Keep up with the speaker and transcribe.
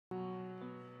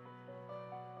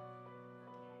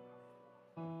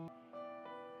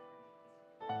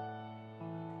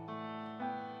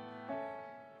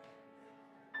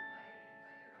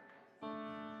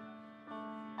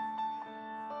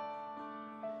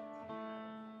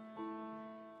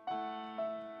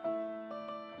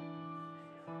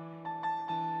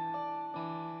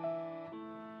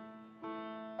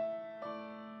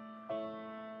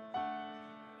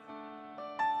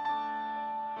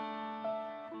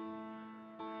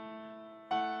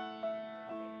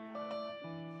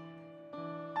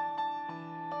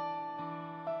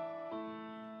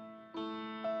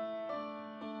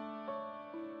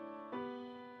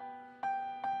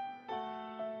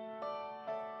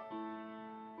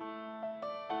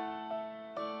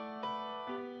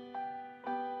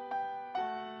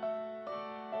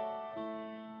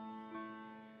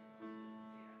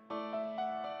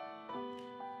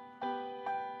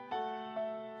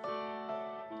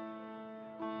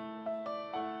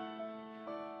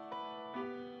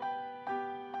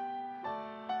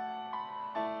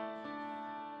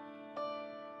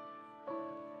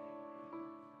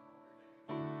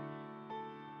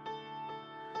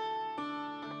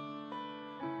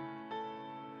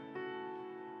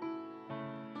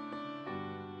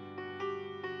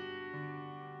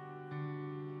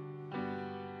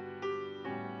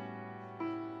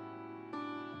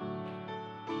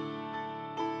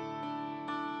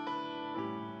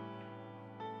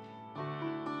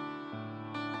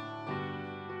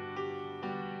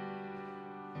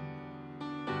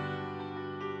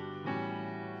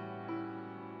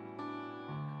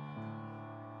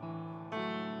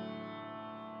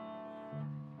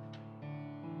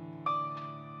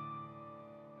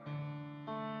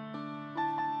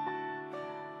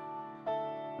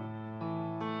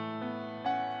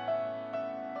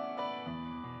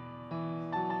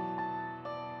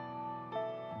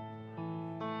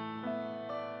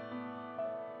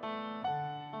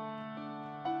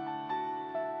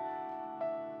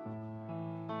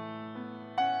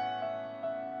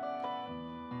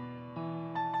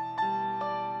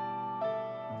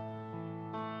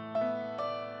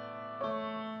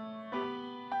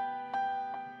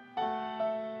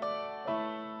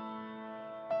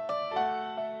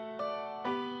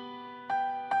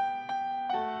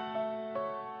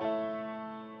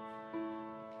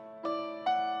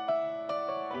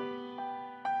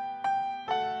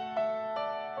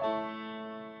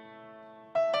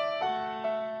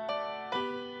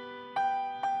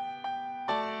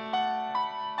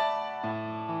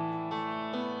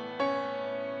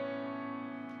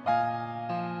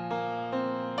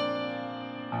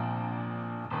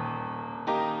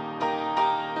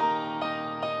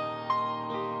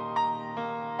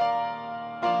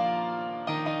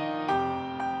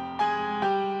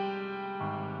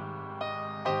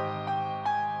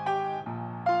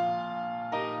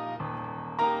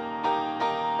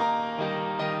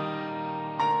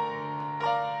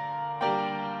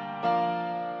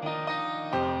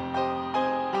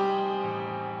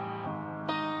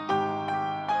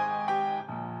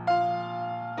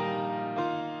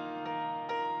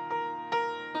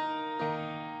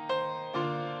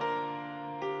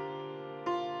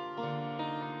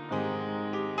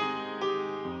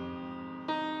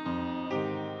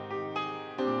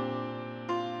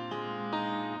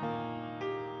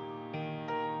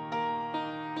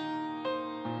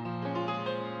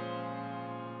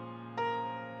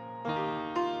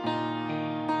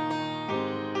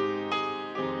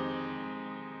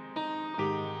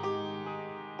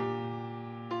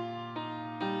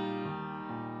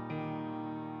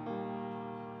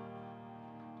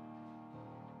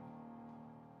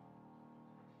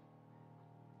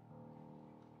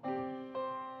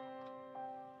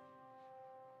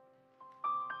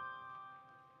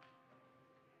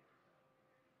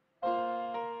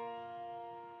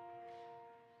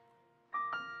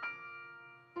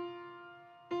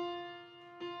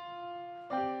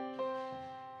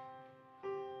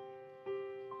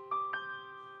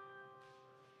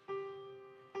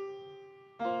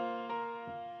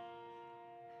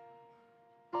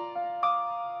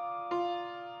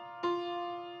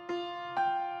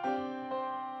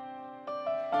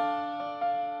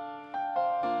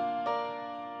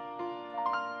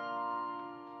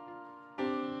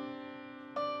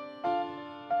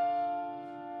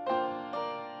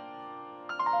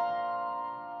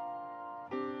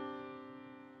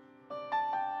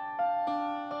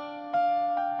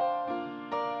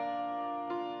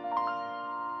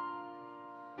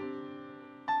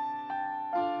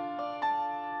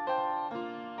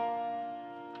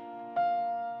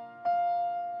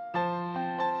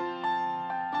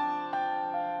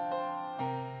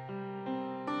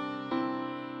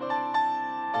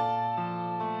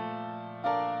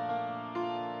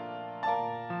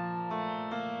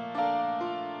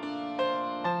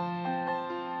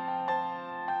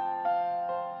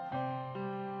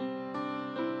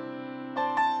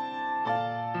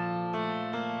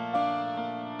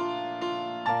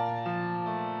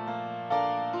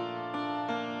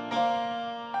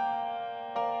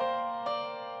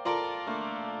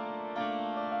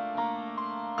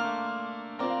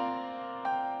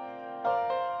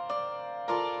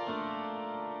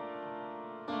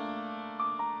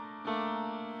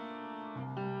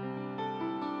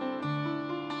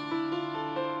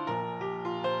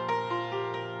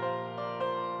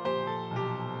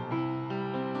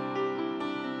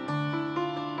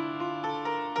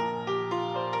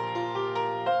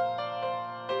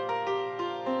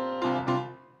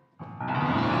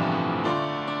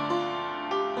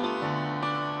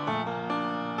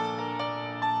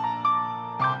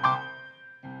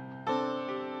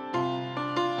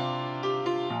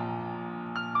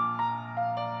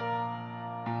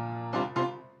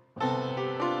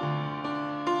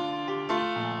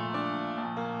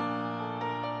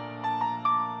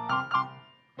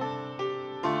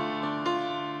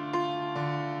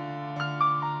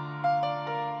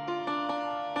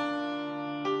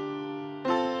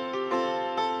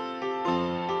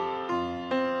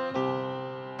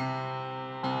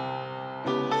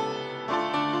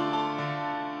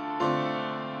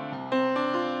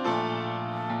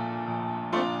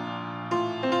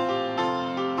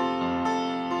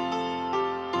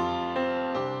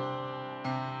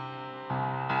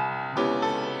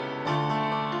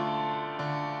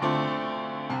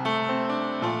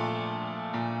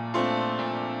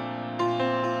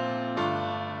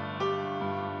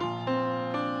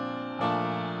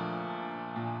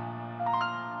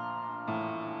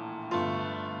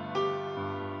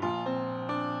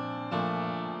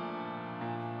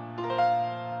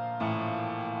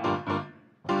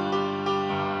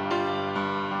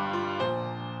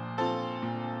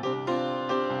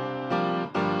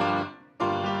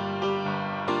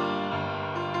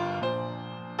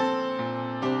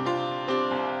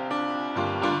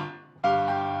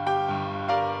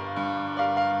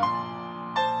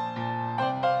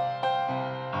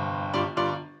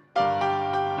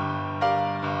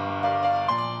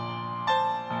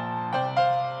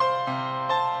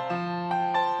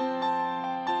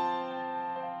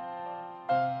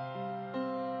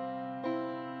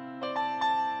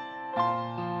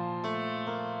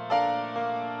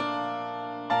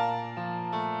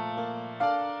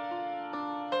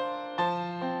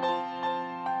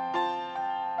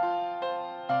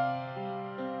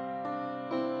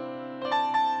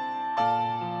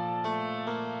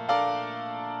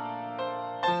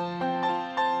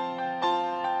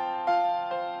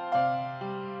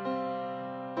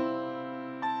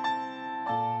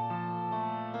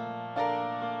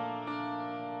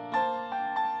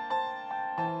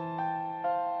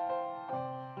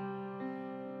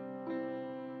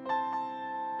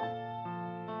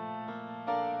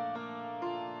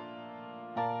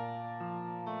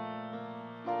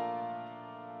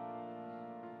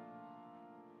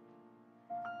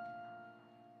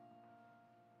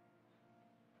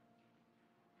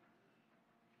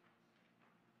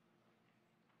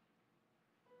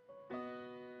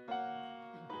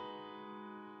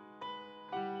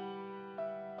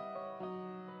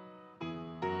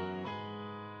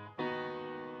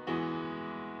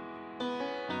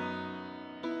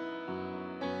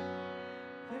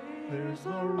There's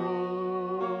a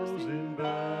rose in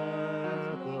Bethlehem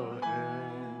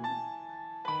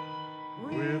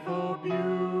with a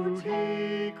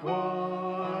beauty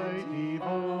quite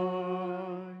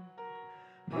divine,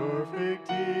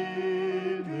 perfect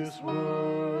in this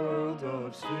world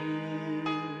of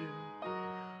sin.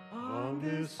 On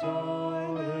this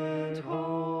silent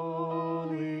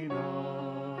holy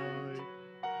night,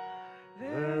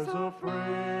 there's a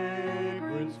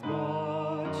fragrance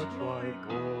much like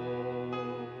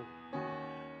gold,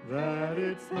 that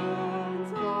it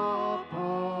stands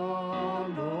upon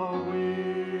the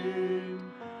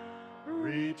wind,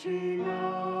 reaching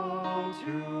out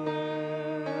to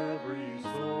every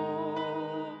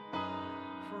soul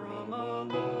from a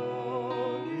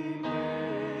lonely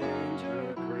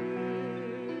manger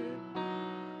crib.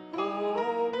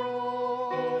 Oh,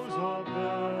 Rose of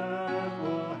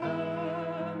Bethlehem,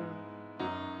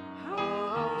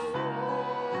 how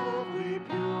softly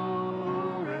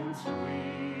pure and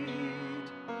sweet,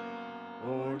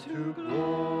 or to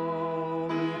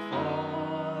glorify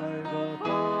the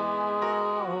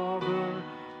Father,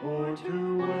 or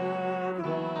to wear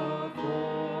the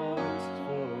thorns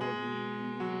for me.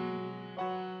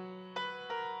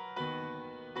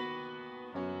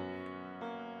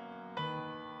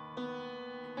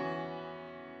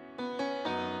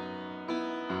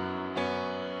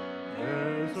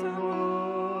 There's a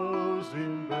rose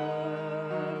in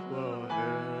Bethlehem,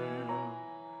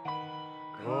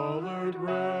 colored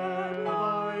red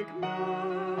like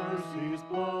mercy's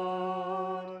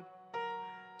blood.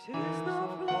 'Tis the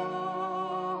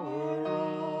flower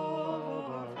of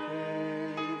our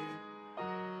faith,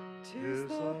 'tis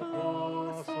the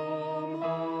blossom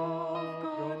of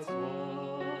God's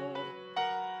love.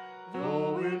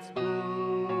 Though its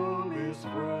bloom is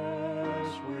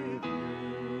fresh with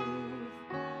youth,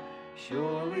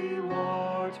 surely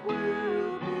what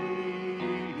will be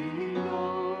he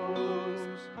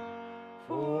knows,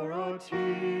 for a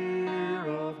tear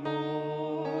of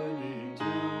morning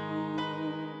dew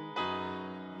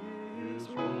is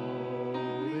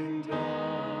rolling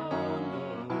down the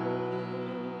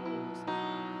rose.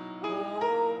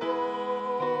 Oh,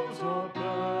 Rose of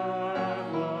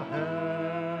Bethlehem,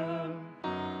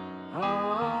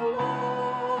 how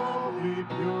lovely,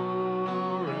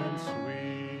 pure and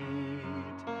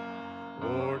sweet,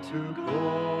 or to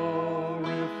glorify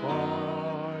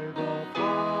the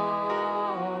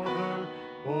Father,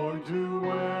 or to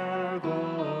wear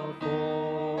the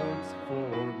thorns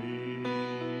for me.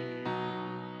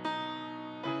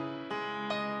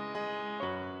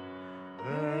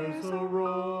 There's a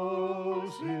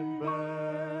rose in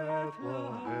Bethlehem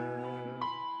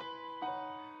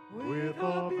with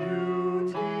a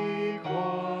beauty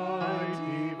quite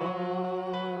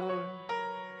divine,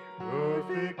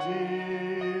 perfect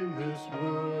in this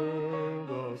world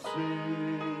of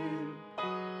sin.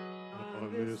 On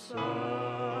this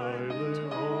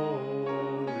silent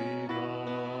holy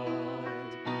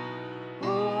night,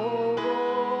 oh,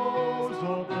 Rose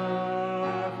of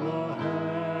Bethlehem,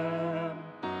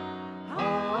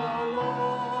 how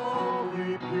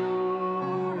lovely,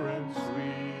 pure and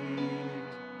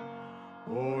sweet,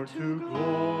 or to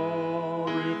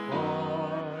glorify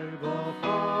the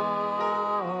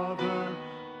Father,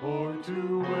 or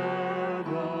to wear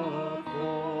the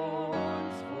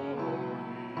thorns for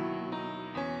me.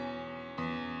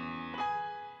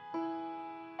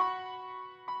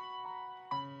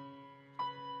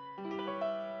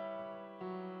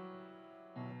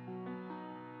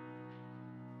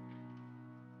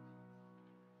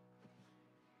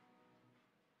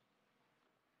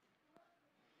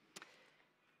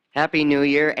 Happy New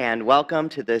Year and welcome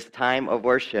to this time of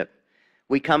worship.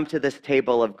 We come to this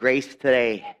table of grace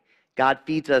today. God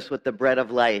feeds us with the bread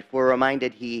of life. We're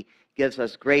reminded He gives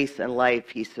us grace and life.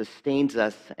 He sustains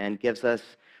us and gives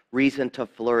us reason to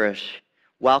flourish.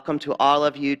 Welcome to all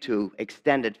of you, to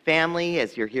extended family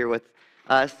as you're here with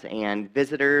us, and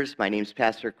visitors. My name's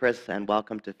Pastor Chris, and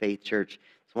welcome to Faith Church.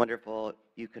 It's wonderful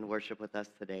you can worship with us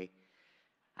today.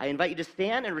 I invite you to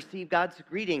stand and receive God's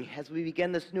greeting as we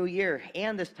begin this new year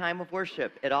and this time of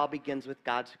worship. It all begins with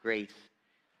God's grace.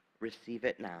 Receive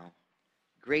it now.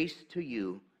 Grace to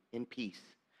you in peace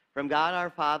from God our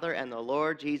Father and the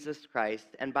Lord Jesus Christ,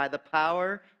 and by the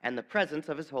power and the presence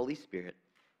of His Holy Spirit.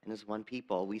 And as one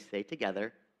people, we say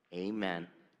together, Amen.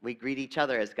 We greet each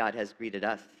other as God has greeted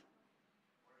us.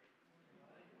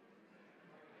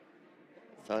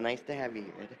 So nice to have you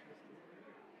here.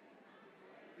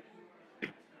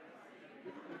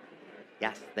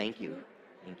 Yes, thank you.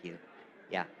 Thank you.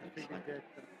 Yeah, it was fun. It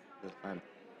was fun.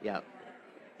 Yeah,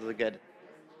 it was good.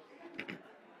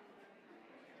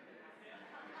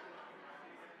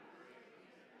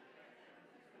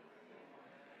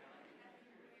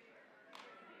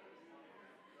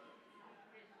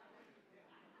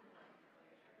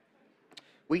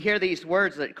 We hear these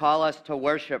words that call us to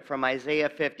worship from Isaiah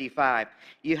 55.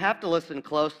 You have to listen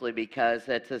closely because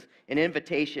it's an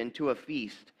invitation to a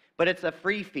feast, but it's a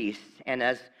free feast. And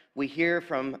as we hear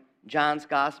from John's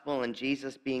gospel and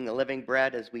Jesus being the living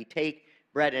bread, as we take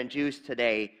bread and juice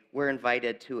today, we're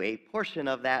invited to a portion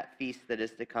of that feast that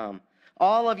is to come.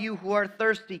 All of you who are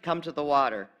thirsty, come to the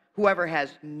water. Whoever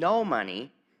has no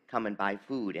money, come and buy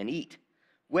food and eat.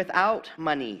 Without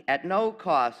money, at no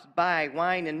cost, buy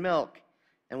wine and milk.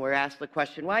 And we're asked the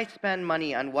question, why spend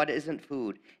money on what isn't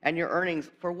food and your earnings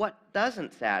for what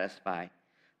doesn't satisfy?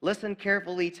 Listen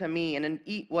carefully to me and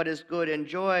eat what is good.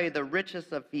 Enjoy the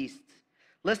richest of feasts.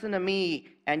 Listen to me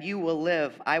and you will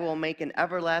live. I will make an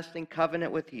everlasting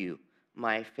covenant with you,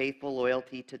 my faithful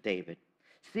loyalty to David.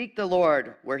 Seek the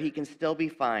Lord where he can still be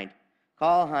found.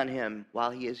 Call on him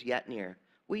while he is yet near.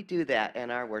 We do that in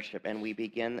our worship, and we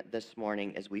begin this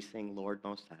morning as we sing Lord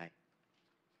Most High.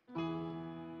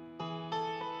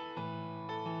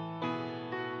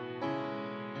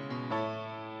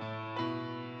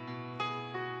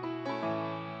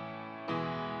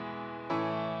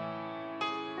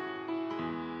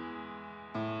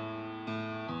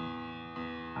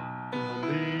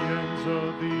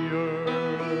 Of the earth,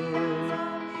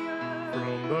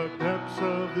 from the depths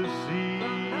of the sea,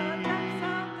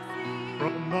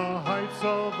 from the heights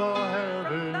of the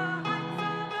heavens,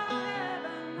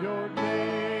 your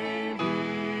name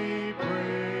be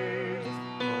praised.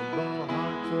 From the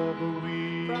hearts of the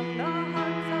weak,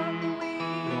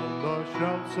 from the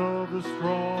shouts of the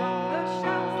strong,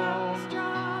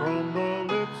 from the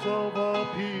lips of all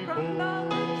people,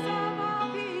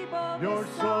 your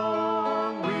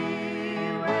song we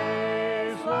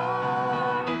raise,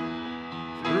 Lord,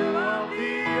 throughout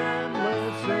the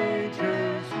endless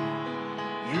ages.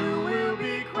 You will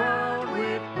be crowned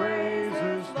with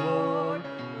praises, Lord,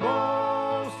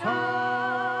 Most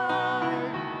High,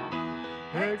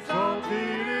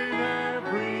 exalted in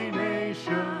every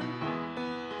nation,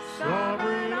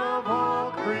 sovereign of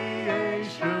all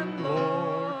creation,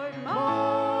 Lord,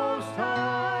 Most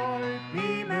High,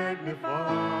 be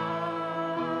magnified.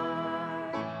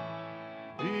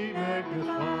 Be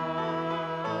magnified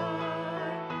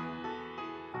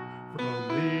from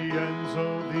the ends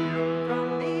of the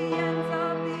earth,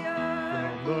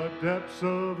 from the depths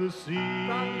of the sea,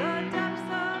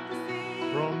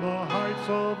 from the heights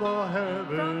of the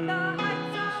heavens,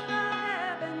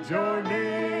 your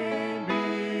name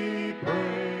be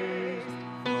praised.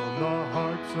 From the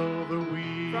hearts of the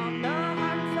weak, from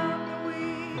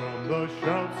the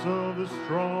shouts of the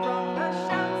strong,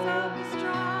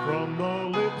 from the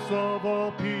lips of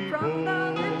all people,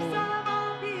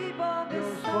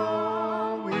 your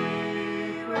song we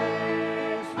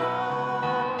praise,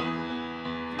 Lord,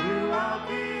 throughout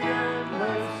the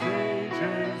endless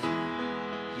ages.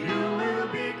 You will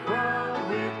be crowned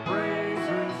with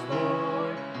praises,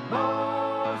 Lord,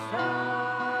 Most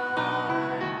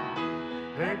High,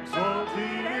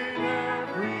 exalted in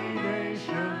every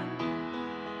nation,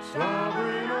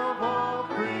 sovereign of all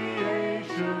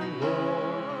creation,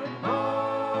 Lord,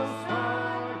 Most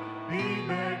High, be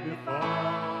magnified.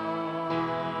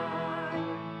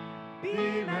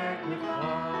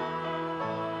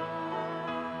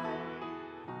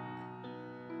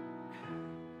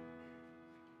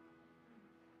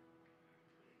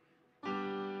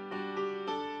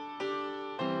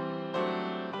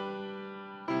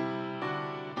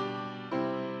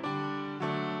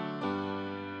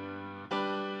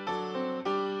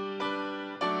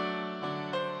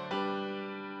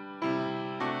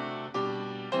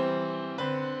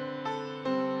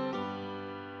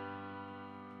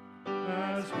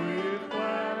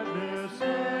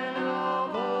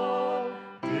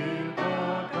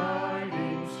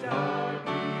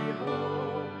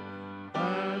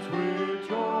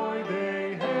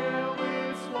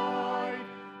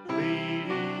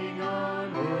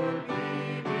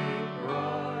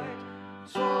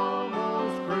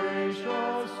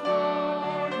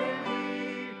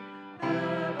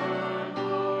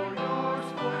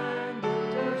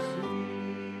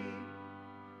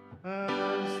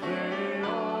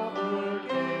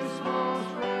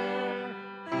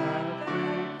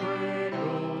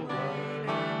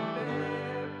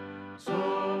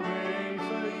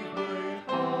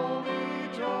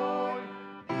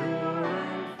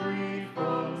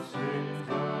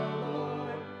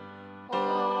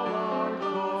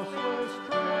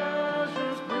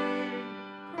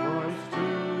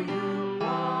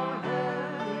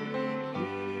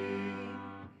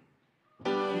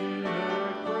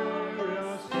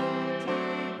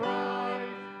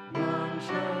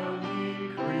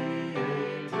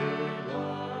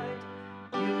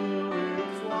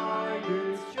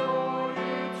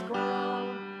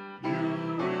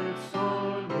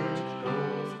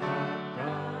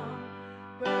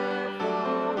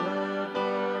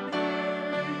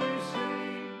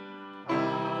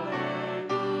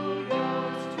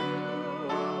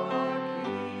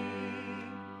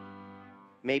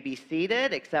 may be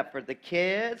seated, except for the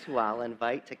kids, who I'll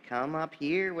invite to come up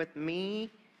here with me.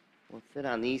 We'll sit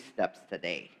on these steps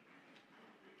today.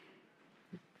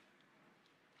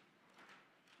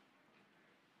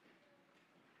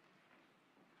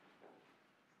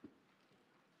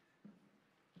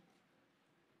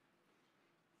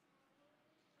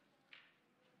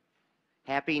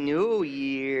 Happy New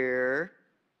Year.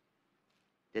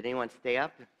 Did anyone stay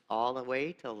up all the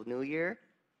way till New Year?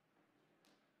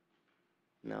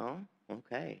 No?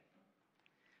 Okay.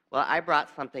 Well, I brought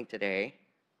something today,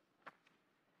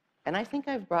 and I think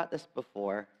I've brought this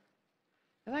before.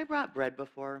 Have I brought bread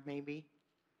before, maybe?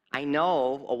 I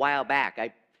know a while back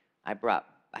I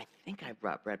think I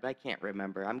brought bread, but I can't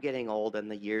remember. I'm getting old,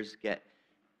 and the years get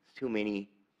too many.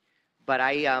 But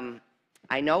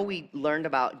I know we learned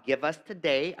about give us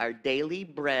today our daily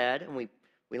bread, and we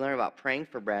learned about praying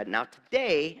for bread. Now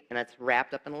today, and it's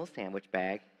wrapped up in a little sandwich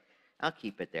bag. I'll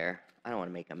keep it there. I don't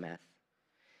want to make a mess.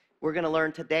 We're going to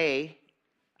learn today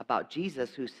about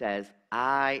Jesus, who says,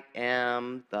 I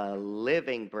am the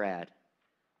living bread.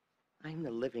 I'm the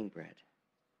living bread.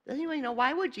 Does anybody know,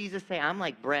 why would Jesus say, I'm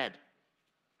like bread?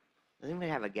 Does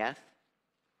anybody have a guess?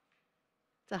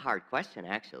 It's a hard question,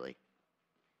 actually.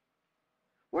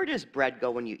 Where does bread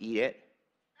go when you eat it?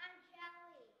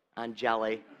 On jelly. On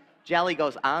jelly. Jelly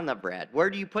goes on the bread. Where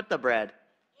do you put the bread?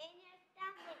 In your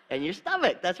stomach. In your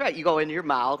stomach. That's right. You go into your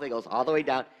mouth. It goes all the way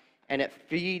down, and it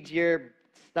feeds your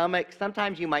stomach.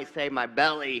 Sometimes you might say, my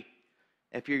belly.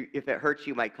 If it hurts,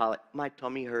 you might call it, my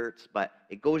tummy hurts, but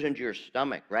it goes into your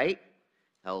stomach, right?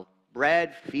 So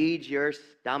bread feeds your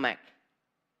stomach.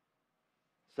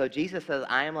 So Jesus says,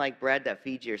 I am like bread that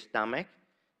feeds your stomach,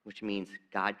 which means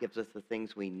God gives us the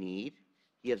things we need.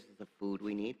 He gives us the food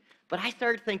we need. But I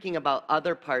started thinking about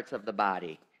other parts of the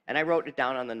body, and I wrote it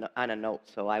down on a note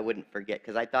so I wouldn't forget,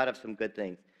 because I thought of some good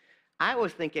things. I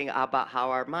was thinking about how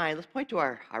our mind, let's point to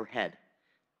our head.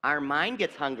 Our mind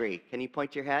gets hungry. Can you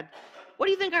point to your head? What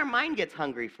do you think our mind gets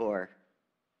hungry for?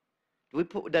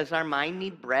 Does our mind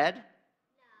need bread?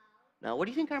 No. What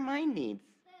do you think our mind needs?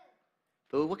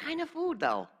 Food. What kind of food,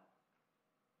 though?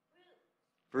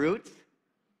 Fruits?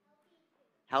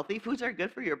 Healthy foods are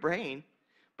good for your brain.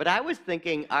 But I was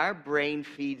thinking our brain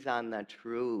feeds on the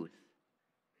truth.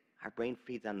 Our brain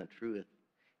feeds on the truth.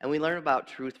 And we learn about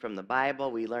truth from the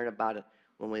Bible. We learn about it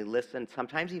when we listen,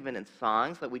 sometimes even in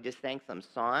songs. That we just sang some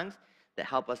songs that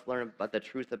help us learn about the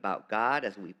truth about God.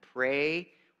 As we pray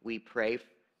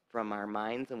from our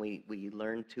minds, and we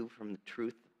learn, too, from the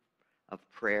truth of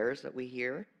prayers that we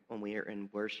hear when we are in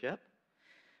worship.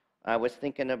 I was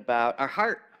thinking about our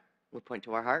heart. We'll point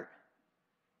to our heart.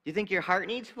 Do you think your heart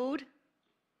needs food?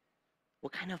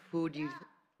 What kind of food do you...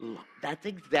 Love. That's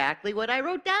exactly what I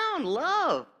wrote down.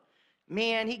 Love.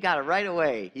 Man, he got it right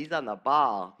away. He's on the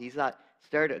ball. He's a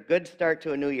good start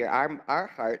to a new year. Our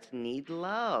hearts need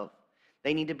love.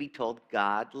 They need to be told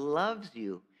God loves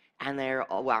you. And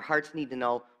our hearts need to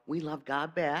know we love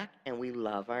God back and we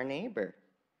love our neighbor.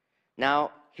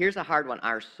 Now, here's a hard one,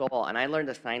 our soul. And I learned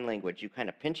a sign language. You kind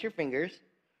of pinch your fingers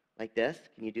like this.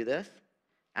 Can you do this?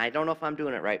 I don't know if I'm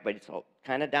doing it right, but it's all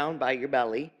kind of down by your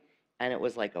belly. And it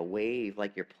was like a wave,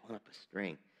 like you're pulling up a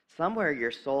string. Somewhere your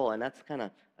soul, and that's kind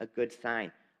of a good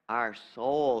sign. Our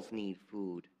souls need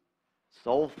food.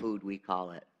 Soul food, we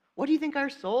call it. What do you think our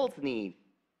souls need?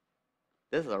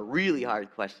 This is a really hard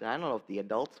question. I don't know if the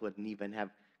adults wouldn't even have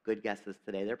good guesses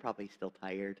today. They're probably still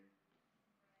tired.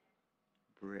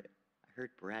 Bread. I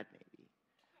heard bread, maybe.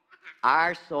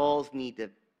 Our souls need to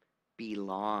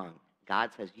belong. God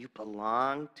says, you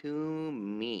belong to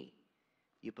me.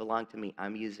 You belong to me.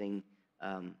 I'm using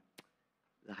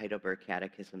the Heidelberg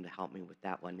Catechism to help me with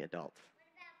that one, the adults. What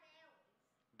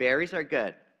about berries? Berries are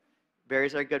good.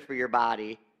 Berries are good for your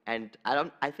body. And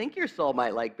I think your soul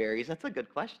might like berries. That's a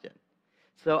good question.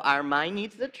 So our mind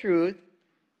needs the truth.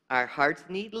 Our hearts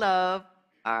need love.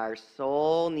 Our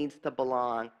soul needs to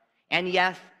belong. And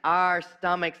yes, our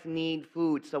stomachs need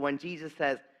food. So when Jesus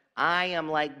says, I am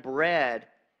like bread,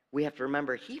 we have to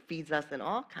remember he feeds us in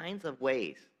all kinds of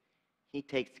ways. He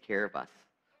takes care of us.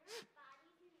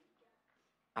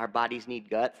 Our bodies need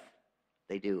guts.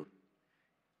 They do.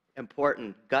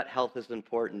 Important. Gut health is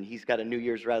important. He's got a New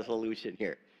Year's resolution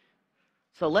here.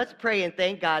 So let's pray and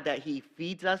thank God that he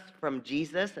feeds us from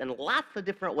Jesus in lots of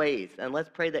different ways. And let's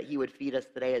pray that he would feed us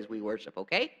today as we worship,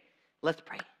 okay? Let's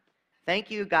pray.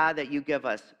 Thank you, God, that you give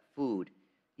us food.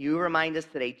 You remind us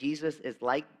today Jesus is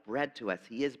like bread to us.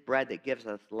 He is bread that gives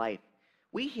us life.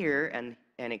 We hear and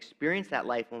experience that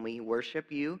life when we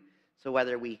worship you. So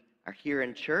whether we are here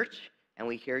in church and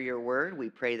we hear your word, we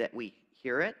pray that we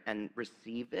hear it and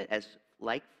receive it as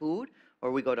like food,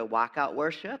 or we go to walkout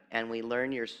worship and we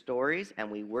learn your stories and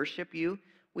we worship you,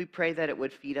 we pray that it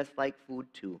would feed us like food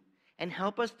too. And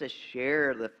help us to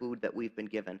share the food that we've been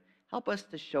given. Help us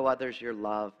to show others your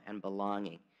love and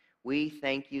belonging. We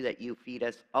thank you that you feed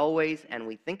us always, and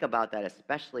we think about that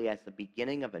especially as the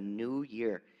beginning of a new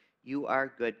year. You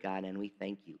are good, God, and we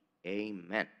thank you.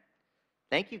 Amen.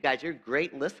 Thank you, guys. You're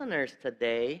great listeners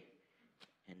today.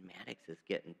 And Maddox is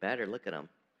getting better. Look at him.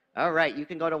 All right, you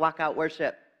can go to walkout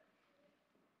worship.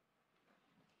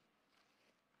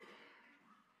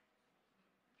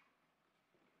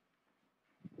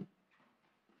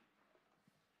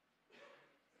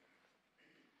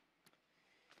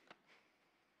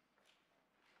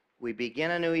 We begin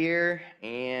a new year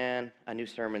and a new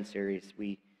sermon series.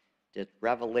 We did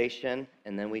Revelation,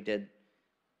 and then we did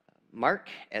Mark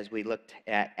as we looked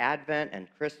at Advent and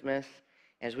Christmas.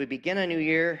 As we begin a new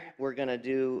year, we're going to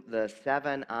do the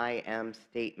 7 I am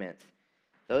statements.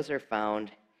 Those are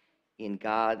found in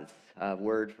God's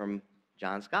word from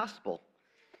John's Gospel.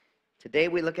 Today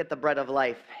we look at the bread of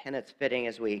life, and it's fitting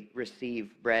as we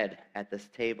receive bread at this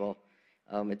table.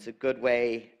 It's a good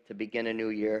way to begin a new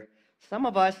year. Some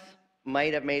of us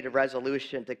might have made a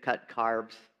resolution to cut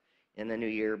carbs in the new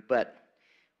year, but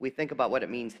we think about what it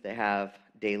means to have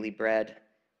daily bread,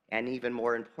 and even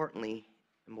more importantly,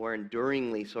 more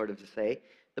enduringly, sort of to say,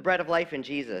 the bread of life in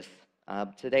Jesus.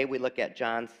 Today we look at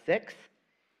John 6,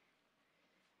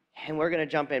 and we're going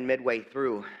to jump in midway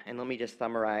through, and let me just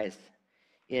summarize.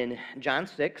 In John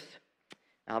 6,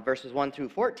 verses 1 through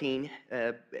 14,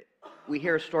 we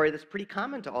hear a story that's pretty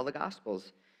common to all the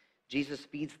Gospels. Jesus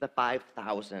feeds the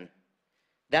 5,000.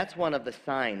 That's one of the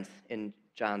signs in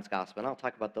John's Gospel, and I'll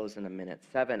talk about those in a minute.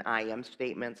 7 I am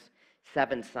statements,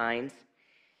 7 signs.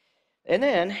 And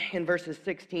then in verses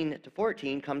 16 to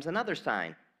 14 comes another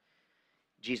sign.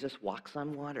 Jesus walks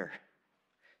on water.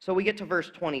 So we get to verse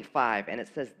 25, and it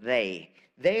says they.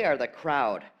 They are the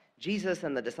crowd. Jesus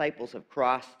and the disciples have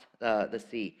crossed the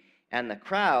sea, and the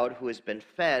crowd who has been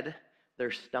fed,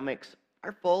 their stomachs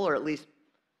are full, or at least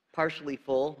partially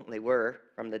full. They were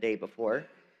from the day before.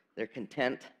 They're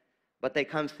content, but they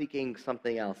come seeking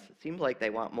something else. It seems like they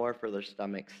want more for their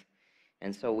stomachs.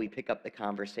 And so we pick up the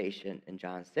conversation in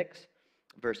John 6,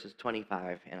 verses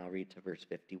 25, and I'll read to verse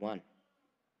 51.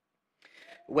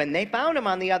 When they found him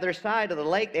on the other side of the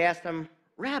lake, they asked him,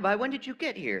 "Rabbi, when did you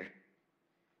get here?"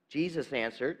 Jesus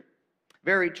answered,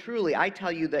 "Very truly, I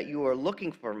tell you that you are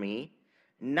looking for me,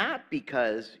 not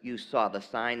because you saw the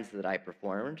signs that I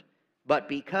performed, but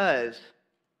because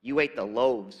you ate the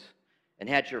loaves and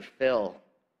had your fill.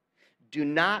 Do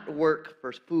not work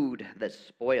for food that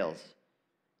spoils,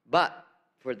 but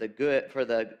for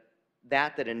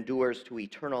that endures to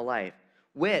eternal life,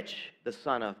 which the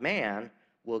Son of Man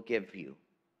will give you.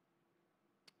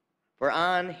 For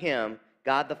on him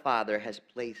God the Father has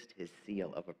placed his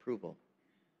seal of approval."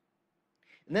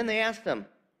 And then they asked him,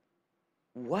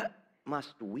 "What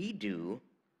must we do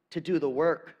to do the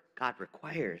work God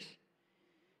requires?"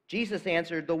 Jesus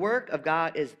answered, "The work of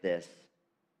God is this,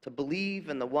 to believe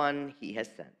in the one he has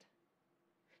sent."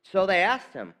 So they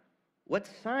asked him, "What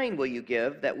sign will you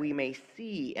give that we may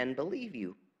see and believe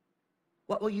you?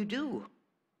 What will you do?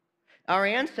 Our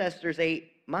ancestors ate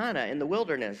manna in the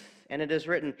wilderness, and it is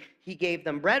written, he gave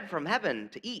them bread from heaven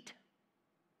to eat."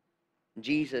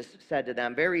 Jesus said to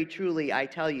them, "Very truly, I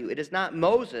tell you, it is not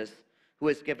Moses who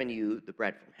has given you the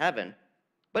bread from heaven,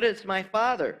 but it's my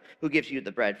Father who gives you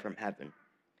the bread from heaven.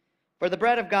 For the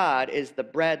bread of God is the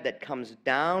bread that comes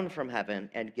down from heaven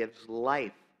and gives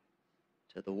life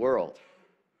to the world."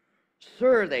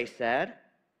 "Sir," they said,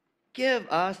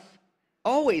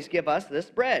 always give us this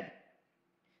bread."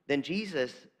 Then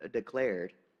Jesus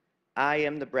declared, "I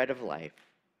am the bread of life.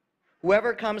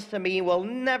 Whoever comes to me will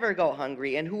never go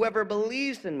hungry, and whoever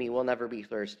believes in me will never be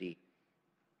thirsty.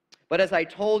 But as I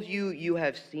told you, you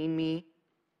have seen me,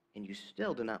 and you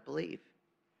still do not believe.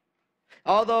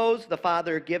 All those the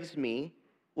Father gives me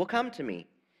will come to me,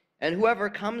 and whoever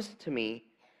comes to me,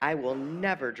 I will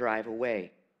never drive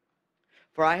away.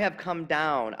 For I have come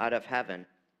down out of heaven,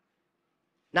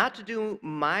 not to do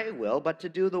my will, but to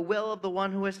do the will of the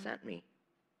one who has sent me.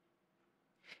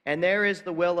 And there is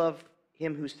the will of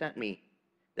him who sent me,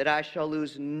 that I shall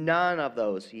lose none of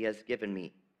those he has given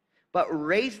me, but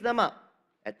raise them up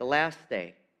at the last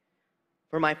day.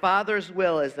 For my Father's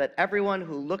will is that everyone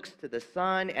who looks to the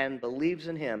Son and believes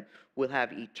in him will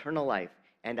have eternal life,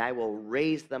 and I will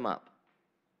raise them up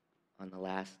on the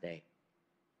last day."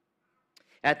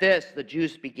 At this, the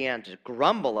Jews began to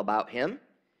grumble about him,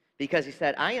 because he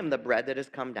said, "I am the bread that has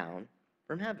come down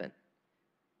from heaven."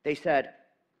 They said,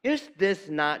 "Is this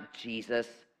not Jesus,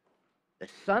 the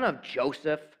son of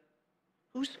Joseph?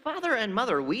 whose father and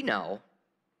mother we know,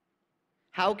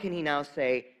 how can he now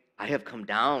say, I have come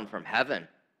down from heaven?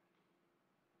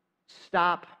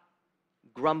 Stop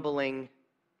grumbling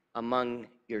among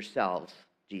yourselves,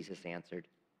 Jesus answered.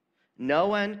 No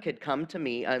one could come to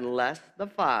me unless the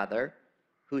Father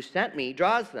who sent me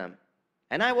draws them,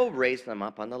 and I will raise them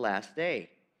up on the last day.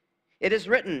 It is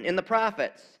written in the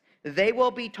prophets, they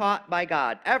will be taught by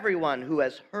God. Everyone who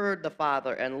has heard the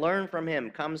Father and learned from him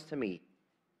comes to me.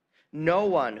 No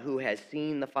one who has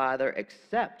seen the Father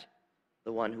except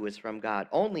the one who is from God.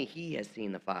 Only he has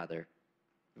seen the Father.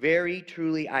 Very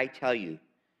truly I tell you,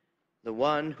 the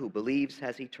one who believes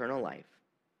has eternal life.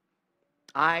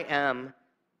 I am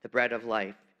the bread of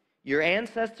life. Your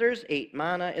ancestors ate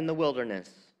manna in the wilderness,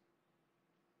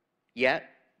 yet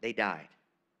they died.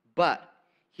 But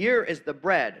here is the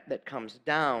bread that comes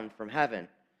down from heaven,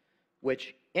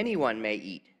 which anyone may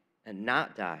eat and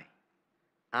not die.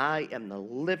 I am the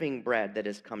living bread that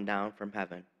has come down from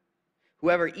heaven.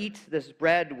 Whoever eats this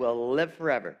bread will live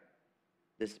forever.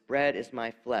 This bread is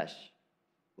my flesh,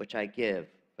 which I give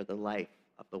for the life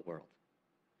of the world.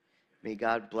 May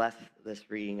God bless this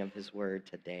reading of his word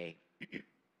today.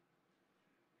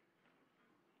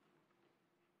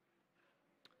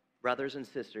 Brothers and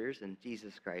sisters in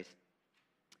Jesus Christ,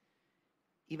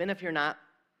 even if you're not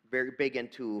very big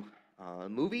into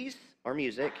movies or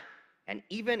music, and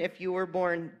even if you were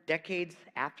born decades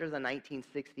after the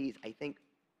 1960s, I think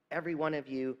every one of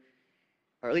you,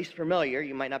 or at least familiar,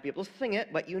 you might not be able to sing it,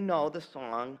 but you know the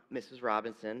song Mrs.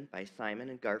 Robinson by Simon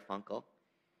and Garfunkel.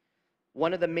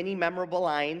 One of the many memorable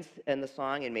lines in the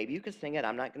song, and maybe you could sing it,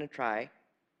 I'm not going to try.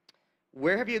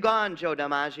 Where have you gone, Joe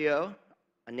DiMaggio?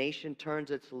 A nation turns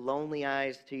its lonely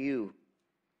eyes to you.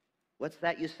 What's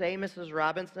that you say, Mrs.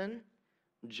 Robinson?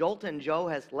 Joltin' Joe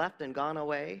has left and gone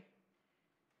away.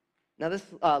 Now this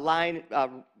line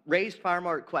raised far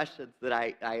more questions than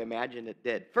I imagined it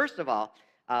did. First of all,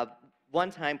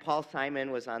 one time Paul Simon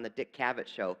was on the Dick Cavett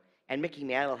show, and Mickey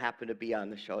Mantle happened to be on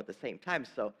the show at the same time.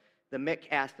 So the Mick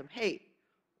asked him, hey,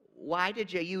 why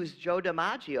did you use Joe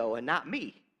DiMaggio and not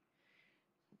me?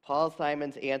 Paul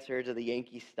Simon's answer to the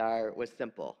Yankee star was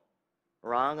simple.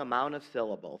 Wrong amount of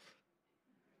syllables.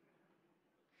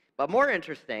 But more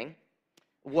interesting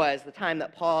was the time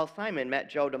that Paul Simon met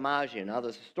Joe DiMaggio. Now,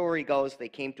 the story goes they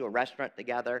came to a restaurant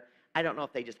together. I don't know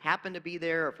if they just happened to be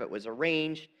there or if it was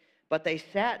arranged, but they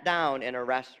sat down in a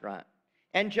restaurant.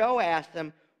 And Joe asked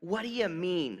him, what do you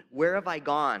mean? Where have I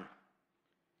gone?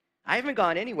 I haven't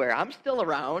gone anywhere. I'm still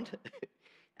around.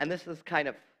 And this is kind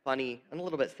of funny and a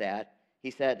little bit sad. He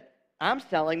said, I'm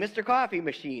selling Mr. Coffee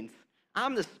machines.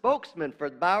 I'm the spokesman for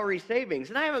Bowery Savings,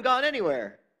 and I haven't gone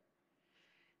anywhere.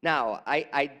 Now,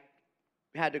 I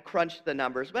had to crunch the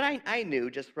numbers, but I knew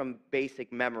just from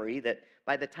basic memory that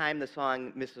by the time the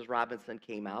song Mrs. Robinson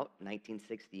came out in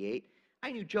 1968,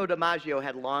 I knew Joe DiMaggio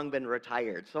had long been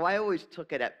retired. So I always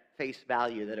took it at face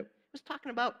value that it was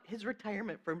talking about his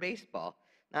retirement from baseball,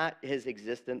 not his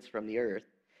existence from the earth.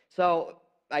 So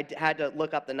I had to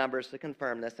look up the numbers to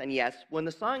confirm this. And yes, when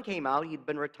the song came out, he'd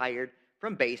been retired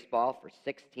from baseball for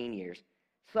 16 years.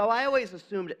 So I always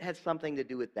assumed it had something to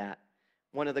do with that.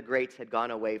 One of the greats had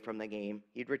gone away from the game.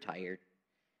 He'd retired.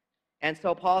 And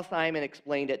so Paul Simon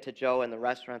explained it to Joe in the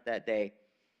restaurant that day.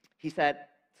 He said,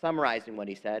 summarizing what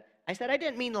he said, I said, I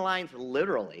didn't mean the lines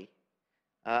literally,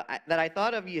 that I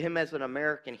thought of him as an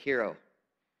American hero,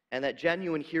 and that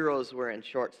genuine heroes were in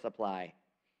short supply.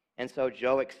 And so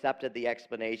Joe accepted the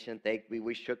explanation.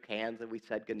 We shook hands and we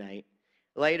said goodnight.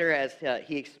 Later, as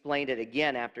he explained it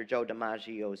again after Joe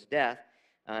DiMaggio's death,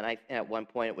 and at one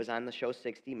point it was on the show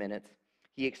 60 Minutes,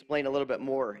 he explained a little bit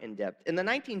more in depth. In the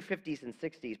 1950s and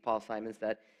 60s, Paul Simon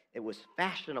said, it was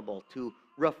fashionable to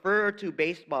refer to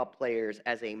baseball players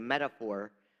as a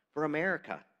metaphor for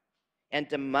America. And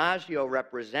DiMaggio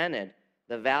represented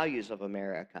the values of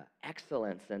America,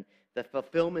 excellence and the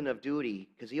fulfillment of duty,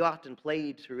 because he often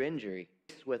played through injury,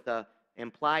 with an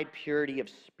implied purity of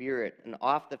spirit, an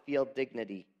off-the-field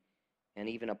dignity, and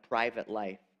even a private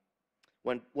life.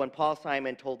 When Paul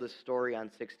Simon told this story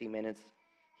on 60 Minutes,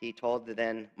 he told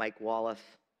then Mike Wallace,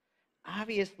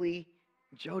 obviously,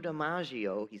 Joe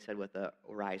DiMaggio, he said with a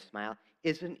wry smile,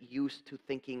 isn't used to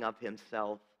thinking of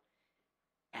himself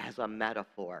as a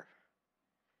metaphor.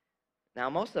 Now,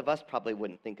 most of us probably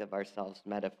wouldn't think of ourselves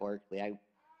metaphorically.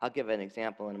 I'll give an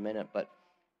example in a minute, but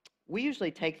we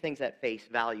usually take things at face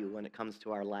value when it comes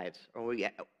to our lives. Or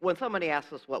when somebody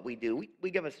asks us what we do, we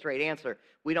give a straight answer.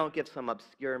 We don't give some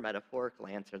obscure metaphorical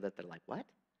answer that they're like, what?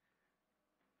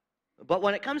 But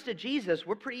when it comes to Jesus,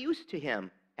 we're pretty used to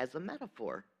him as a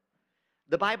metaphor.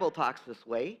 The Bible talks this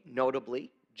way,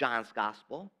 notably John's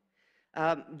Gospel.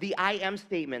 The I am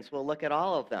statements, we'll look at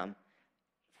all of them.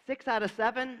 6 out of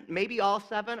 7, maybe all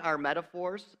 7 are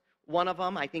metaphors. One of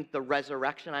them, I think the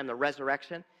resurrection, I'm the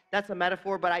resurrection, that's a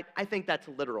metaphor, but I think that's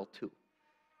literal too.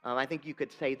 I think you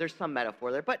could say there's some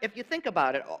metaphor there. But if you think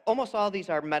about it, almost all these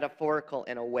are metaphorical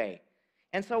in a way.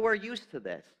 And so we're used to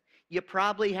this. You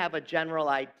probably have a general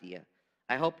idea.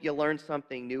 I hope you learn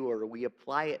something new or we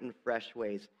apply it in fresh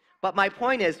ways. But my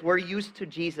point is, we're used to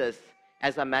Jesus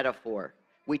as a metaphor.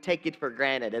 We take it for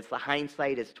granted. It's the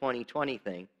hindsight is 2020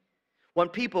 thing. When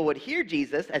people would hear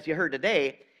Jesus, as you heard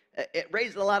today, it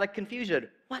raised a lot of confusion.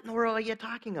 What in the world are you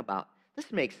talking about?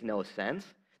 This makes no sense.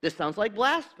 This sounds like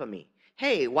blasphemy.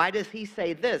 Hey, why does he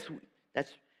say this?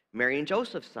 That's Mary and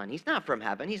Joseph's son. He's not from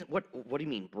heaven. What do you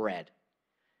mean, bread?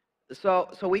 So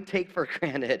we take for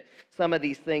granted some of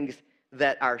these things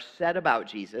that are said about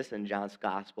Jesus in John's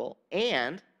gospel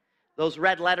and those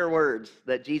red letter words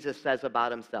that Jesus says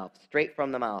about himself, straight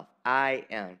from the mouth, I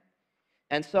am.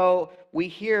 And so we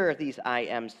hear these I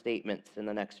am statements in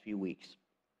the next few weeks.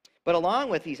 But along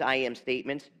with these I am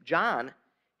statements, John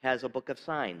has a book of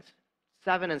signs,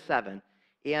 7 and 7.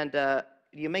 And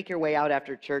you make your way out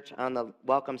after church on the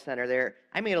Welcome Center there.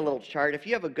 I made a little chart. If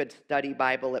you have a good study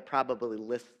Bible, it probably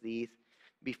lists these.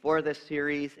 Before this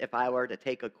series, if I were to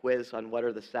take a quiz on what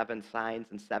are the 7 signs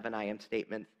and 7 I am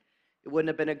statements, it wouldn't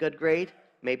have been a good grade.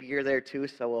 Maybe you're there too,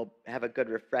 so we'll have a good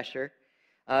refresher.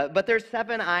 But there's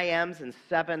 7 I ams and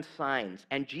 7 signs.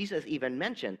 And Jesus even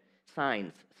mentioned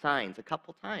signs a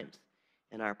couple times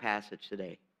in our passage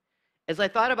today. As I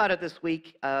thought about it this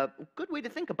week, a good way to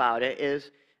think about it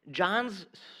is John's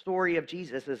story of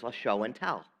Jesus is a show and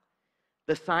tell.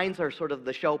 The signs are sort of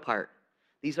the show part.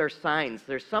 These are signs.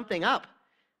 There's something up.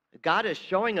 God is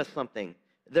showing us something.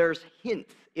 There's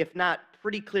hints, if not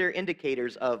pretty clear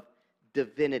indicators of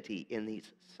divinity in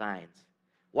these signs.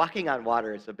 Walking on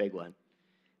water is a big one.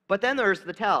 But then there's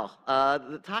the tell,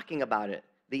 the talking about it,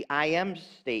 the I am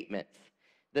statements,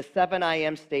 the 7 I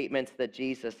am statements that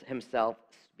Jesus himself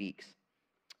speaks,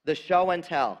 the show and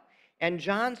tell. And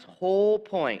John's whole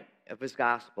point of his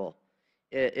gospel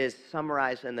is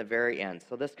summarized in the very end.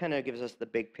 So this kind of gives us the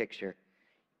big picture.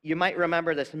 You might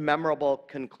remember this memorable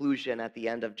conclusion at the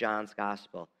end of John's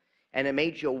gospel, and it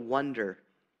made you wonder.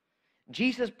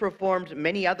 Jesus performed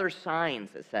many other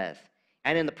signs, it says,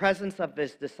 and in the presence of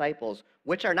his disciples,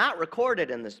 which are not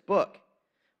recorded in this book.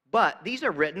 But these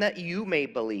are written that you may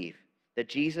believe that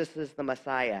Jesus is the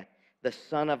Messiah, the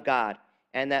Son of God,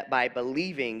 and that by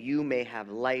believing you may have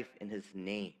life in his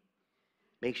name.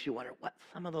 Makes you wonder what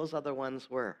some of those other ones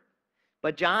were.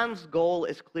 But John's goal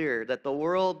is clear, that the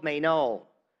world may know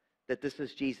that this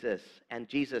is Jesus, and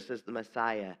Jesus is the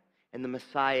Messiah, and the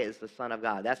Messiah is the Son of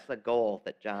God. That's the goal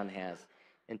that John has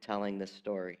in telling this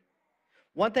story.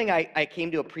 One thing I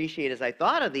came to appreciate as I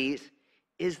thought of these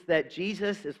is that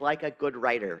Jesus is like a good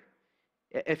writer.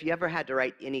 If you ever had to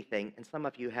write anything, and some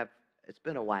of you have, it's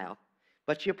been a while,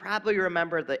 but you probably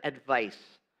remember the advice,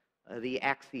 the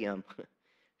axiom,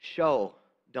 show,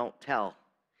 don't tell.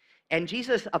 And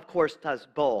Jesus, of course, does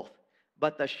both,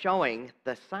 but the showing,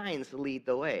 the signs lead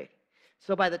the way.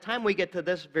 So by the time we get to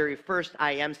this very first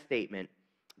I am statement,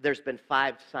 there's been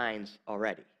 5 signs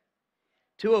already,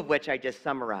 2 of which I just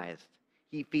summarized.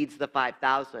 He feeds the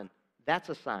 5,000. That's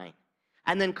a sign.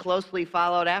 And then closely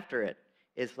followed after it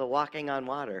is the walking on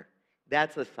water.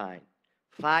 That's a sign.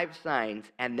 5 signs,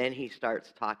 and then he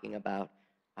starts talking about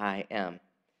I am.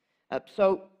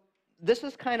 So this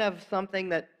is kind of something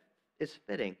that is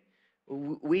fitting.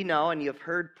 We know, and you've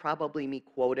heard probably me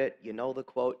quote it. You know the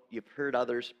quote. You've heard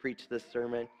others preach this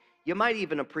sermon. You might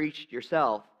even have preached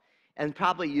yourself, and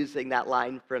probably using that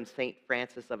line from St.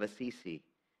 Francis of Assisi.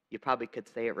 You probably could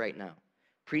say it right now.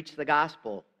 Preach the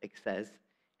gospel, it says,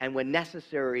 and when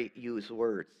necessary, use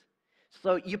words.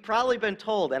 So you've probably been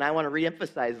told, and I want to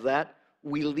reemphasize that,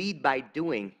 we lead by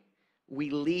doing. We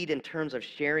lead in terms of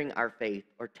sharing our faith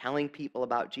or telling people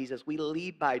about Jesus. We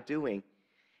lead by doing.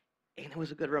 And it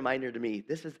was a good reminder to me,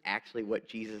 this is actually what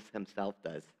Jesus himself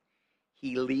does.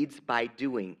 He leads by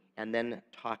doing and then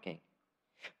talking.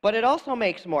 But it also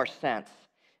makes more sense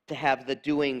to have the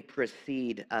doing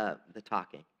precede the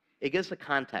talking. It gives a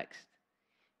context.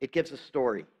 It gives a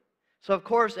story. So, of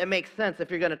course, it makes sense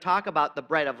if you're going to talk about the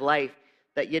bread of life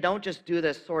that you don't just do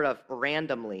this sort of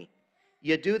randomly.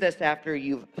 You do this after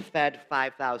you've fed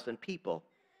 5,000 people,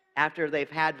 after they've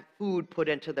had food put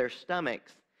into their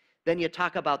stomachs. Then you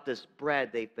talk about this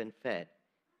bread they've been fed,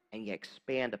 and you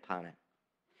expand upon it.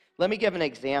 Let me give an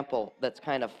example that's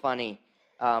kind of funny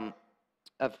of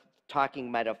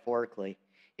talking metaphorically.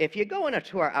 If you go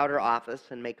into our outer office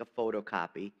and make a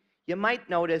photocopy, you might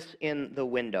notice in the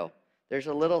window, there's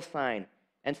a little sign,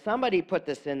 And somebody put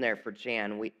this in there for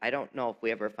Jan. I don't know if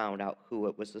we ever found out who.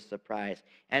 It was a surprise.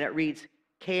 And it reads,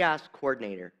 Chaos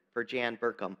Coordinator for Jan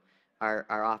Burkham,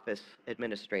 our office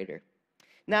administrator.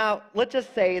 Now, let's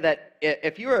just say that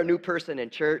if you were a new person in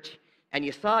church and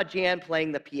you saw Jan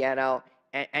playing the piano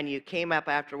and you came up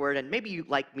afterward and maybe you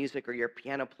like music or you're a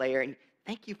piano player and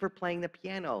thank you for playing the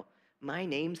piano. My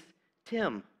name's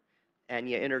Tim. And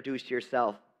you introduced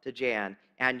yourself to Jan.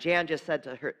 And Jan just said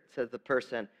to the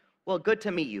person, well, good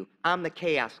to meet you. I'm the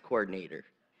chaos coordinator.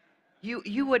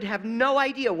 You would have no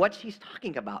idea what she's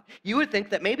talking about. You would think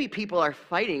that maybe people are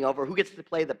fighting over who gets to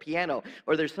play the piano,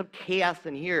 or there's some chaos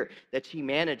in here that she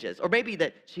manages, or maybe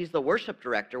that she's the worship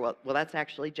director. Well, that's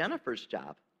actually Jennifer's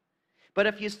job. But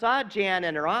if you saw Jan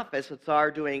in her office and saw her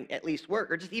doing at least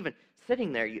work, or just even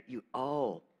sitting there,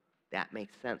 oh, that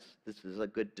makes sense. This is a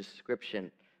good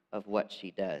description of what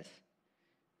she does.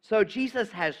 So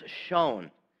Jesus has shown,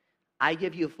 I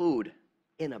give you food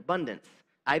in abundance.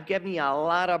 I've given you a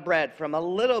lot of bread from a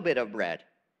little bit of bread.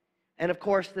 And of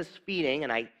course, this feeding,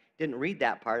 and I didn't read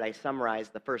that part, I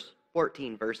summarized the first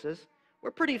 14 verses. We're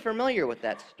pretty familiar with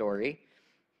that story.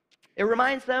 It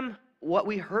reminds them what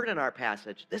we heard in our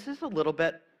passage. This is a little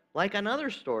bit like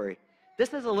another story.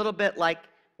 This is a little bit like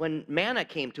when manna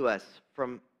came to us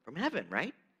from heaven,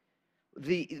 right?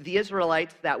 The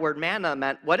Israelites, that word manna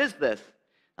meant, what is this?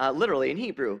 Literally in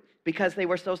Hebrew, because they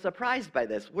were so surprised by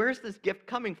this. Where's this gift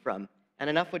coming from? And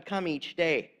enough would come each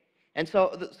day. And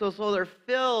so they're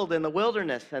filled in the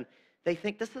wilderness, and they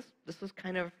think this is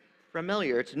kind of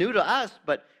familiar. It's new to us,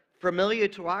 but familiar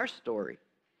to our story.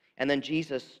 And then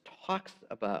Jesus talks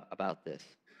about this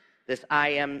I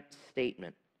am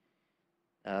statement.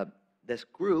 This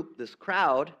group, this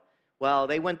crowd, well,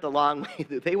 they went the long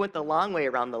way. They went the long way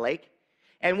around the lake.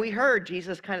 And we heard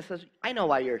Jesus kind of says, I know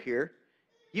why you're here.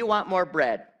 You want more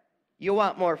bread. You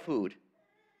want more food.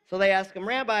 So they ask him,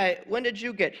 Rabbi, when did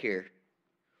you get here?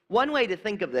 One way to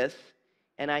think of this,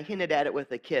 and I hinted at it with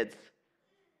the kids,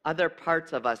 other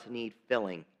parts of us need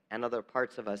filling, and other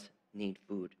parts of us need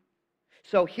food.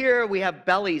 So here we have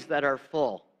bellies that are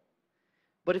full.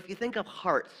 But if you think of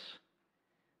hearts,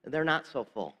 they're not so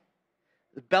full.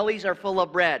 The bellies are full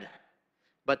of bread,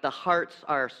 but the hearts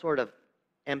are sort of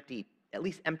empty, at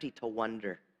least empty to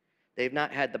wonder. They've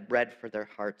not had the bread for their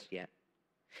hearts yet.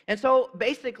 And so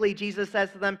basically Jesus says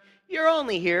to them, you're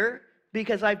only here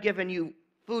because I've given you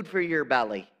food for your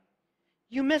belly.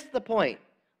 You missed the point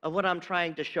of what I'm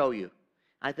trying to show you.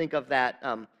 I think of that,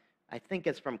 I think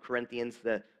it's from Corinthians,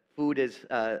 the food is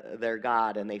their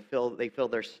God, and they fill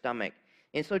their stomach.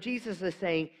 And so Jesus is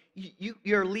saying,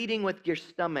 you're leading with your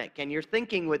stomach, and you're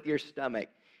thinking with your stomach,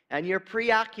 and you're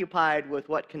preoccupied with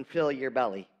what can fill your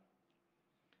belly.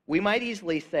 We might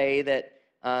easily say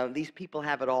that these people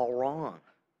have it all wrong.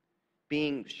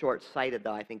 Being short-sighted,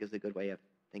 though, I think is a good way of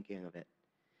thinking of it.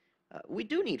 We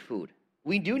do need food.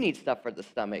 We do need stuff for the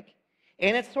stomach.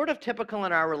 And it's sort of typical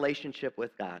in our relationship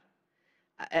with God.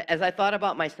 As I thought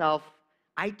about myself,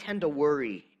 I tend to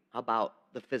worry about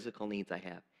the physical needs I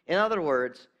have. In other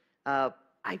words,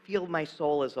 I feel my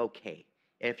soul is okay.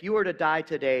 If you were to die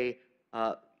today,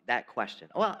 that question,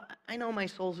 well, I know my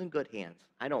soul's in good hands.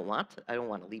 I don't want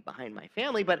to leave behind my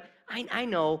family, but I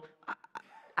know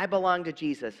I belong to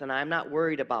Jesus, and I'm not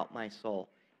worried about my soul.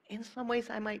 In some ways,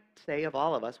 I might say of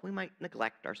all of us, we might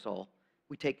neglect our soul.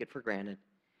 We take it for granted.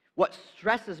 What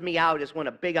stresses me out is when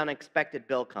a big unexpected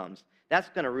bill comes. That's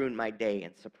going to ruin my day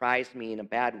and surprise me in a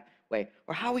bad way.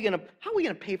 Or how are we going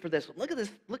to pay for this? Look at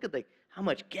this. Look at how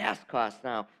much gas costs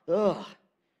now. Ugh.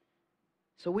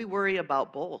 So we worry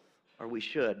about both, or we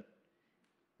should.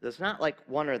 It's not like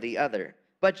one or the other.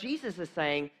 But Jesus is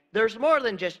saying there's more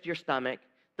than just your stomach.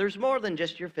 There's more than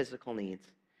just your physical needs.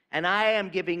 And I am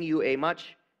giving you a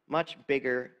much, much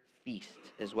bigger feast,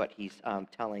 is what he's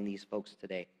telling these folks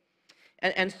today.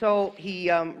 And so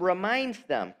he reminds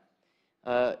them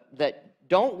that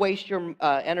don't waste your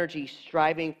energy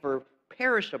striving for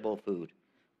perishable food,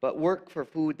 but work for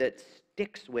food that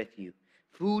sticks with you,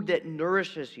 food that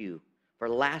nourishes you for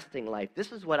lasting life.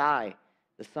 This is what I,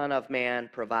 the Son of Man,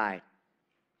 provide,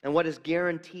 and what is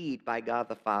guaranteed by God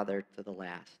the Father to the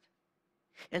last.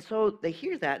 And so they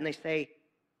hear that and they say,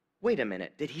 wait a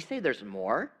minute, did he say there's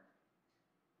more?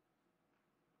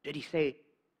 Did he say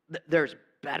there's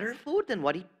better food than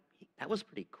what that was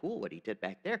pretty cool what he did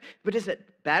back there. But is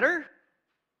it better?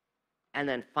 And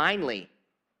then finally,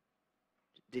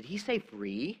 did he say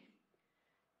free?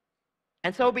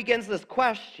 And so begins this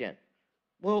question.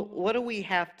 Well, what do we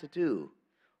have to do?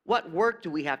 What work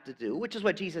do we have to do? Which is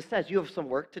what Jesus says. You have some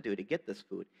work to do to get this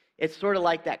food. It's sort of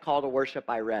like that call to worship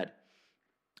I read.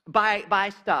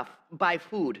 Buy stuff, buy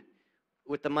food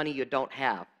with the money you don't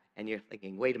have, And you're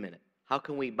thinking, wait a minute, how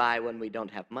can we buy when we don't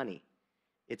have money?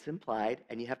 It's implied,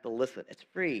 and you have to listen. It's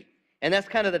free. And that's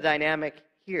kind of the dynamic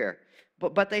here.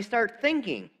 But they start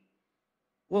thinking,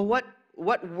 well,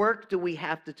 what work do we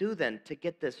have to do then to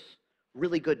get this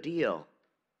really good deal?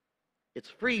 It's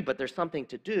free, but there's something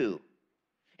to do.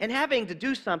 And having to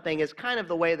do something is kind of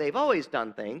the way they've always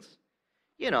done things.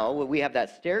 You know, we have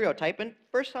that stereotype, and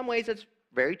for some ways it's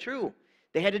very true.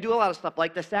 They had to do a lot of stuff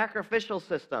like the sacrificial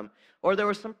system, or there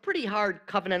were some pretty hard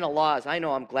covenantal laws. I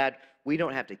know I'm glad we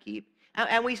don't have to keep.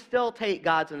 And we still take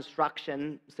God's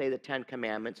instruction, say the Ten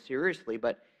Commandments, seriously,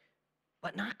 but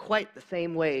not quite the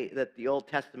same way that the Old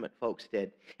Testament folks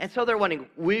did. And so they're wondering,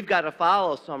 we've got to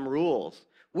follow some rules.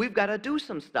 We've got to do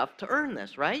some stuff to earn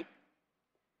this, right?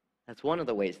 That's one of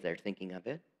the ways they're thinking of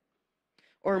it.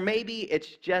 Or maybe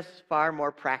it's just far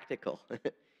more practical,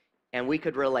 and we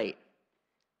could relate.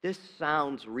 This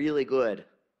sounds really good.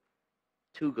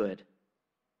 Too good.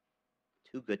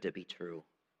 Too good to be true.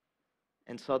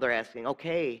 And so they're asking,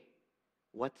 okay,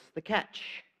 what's the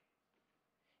catch?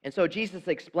 And so Jesus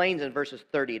explains in verses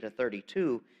 30 to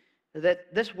 32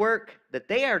 that this work that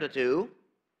they are to do,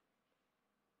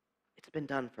 it's been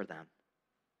done for them.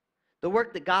 The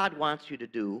work that God wants you to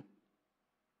do,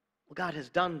 well, God has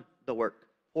done the work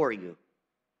for you.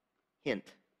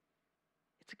 Hint,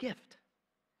 it's a gift.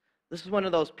 This is one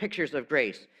of those pictures of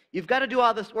grace. You've got to do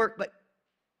all this work, but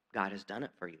God has done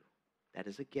it for you. That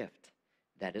is a gift.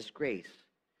 That is grace.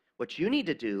 What you need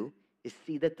to do is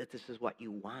see that this is what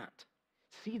you want.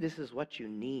 See this is what you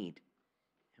need,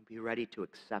 and be ready to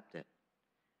accept it.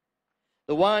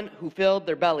 The one who filled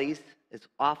their bellies is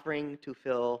offering to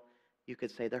fill, you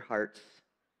could say, their hearts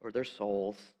or their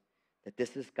souls, that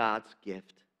this is God's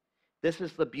gift. This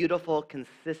is the beautiful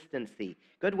consistency.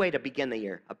 Good way to begin the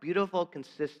year. A beautiful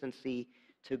consistency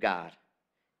to God.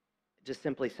 Just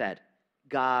simply said,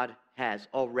 God has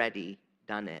already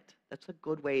done it. That's a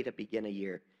good way to begin a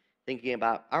year. Thinking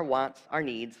about our wants, our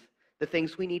needs, the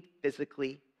things we need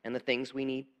physically, and the things we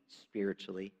need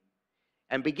spiritually.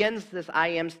 And begins this I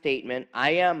am statement,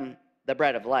 I am the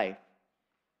bread of life.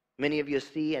 Many of you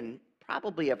see and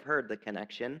probably have heard the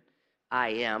connection, I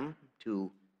am,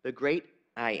 to the great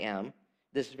I am,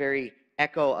 this very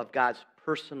echo of God's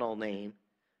personal name,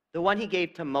 the one he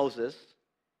gave to Moses,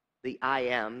 the I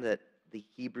am that the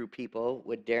Hebrew people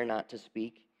would dare not to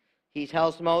speak. He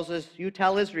tells Moses, you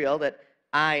tell Israel that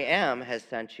I am has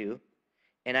sent you.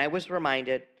 And I was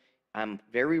reminded, I'm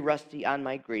very rusty on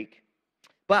my Greek,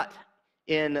 but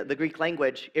in the Greek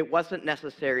language, it wasn't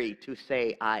necessary to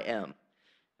say I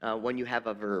am when you have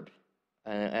a verb.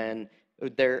 And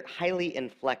they're highly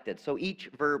inflected. So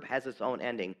each verb has its own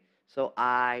ending. So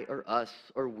I or us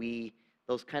or we,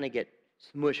 those kind of get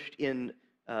smushed in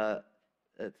to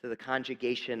the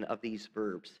conjugation of these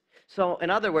verbs. So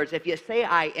in other words, if you say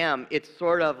I am, it's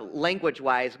sort of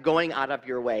language-wise going out of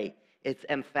your way. It's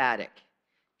emphatic.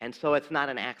 And so it's not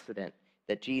an accident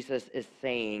that Jesus is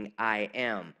saying, I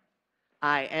am.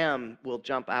 I am will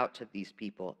jump out to these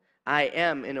people. I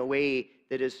am in a way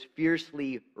that is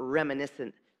fiercely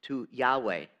reminiscent to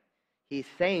Yahweh. He's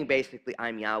saying basically,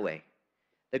 I'm Yahweh.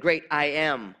 The great I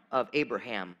am of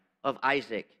Abraham, of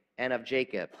Isaac, and of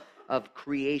Jacob, of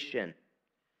creation.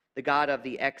 The God of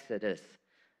the Exodus.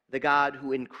 The God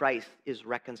who in Christ is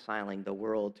reconciling the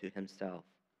world to himself.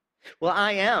 Well,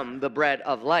 I am the bread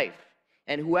of life.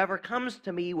 And whoever comes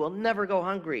to me will never go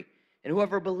hungry. And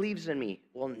whoever believes in me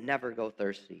will never go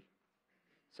thirsty.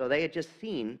 So they had just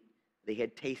seen, they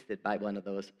had tasted by one of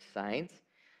those signs.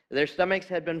 Their stomachs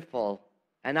had been full.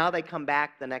 And now they come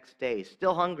back the next day,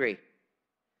 still hungry.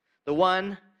 The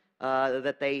one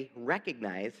that they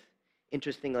recognize,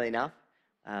 interestingly enough,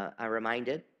 I'm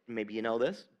reminded, maybe you know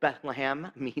this,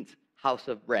 Bethlehem means house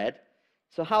of bread.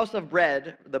 So house of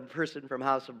bread, the person from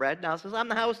House of Bread now says, I'm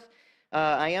the house,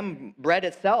 I am bread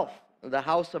itself. The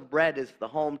house of bread is the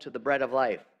home to the bread of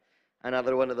life.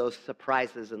 Another one of those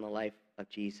surprises in the life of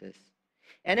Jesus.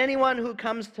 And anyone who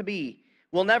comes to me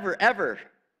will never, ever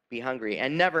be hungry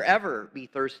and never, ever be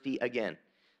thirsty again.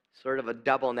 Sort of a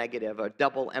double negative, a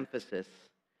double emphasis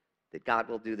that God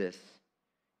will do this.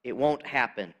 It won't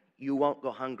happen. You won't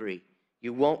go hungry.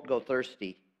 You won't go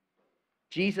thirsty.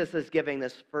 Jesus is giving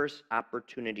this first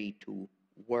opportunity to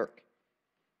work,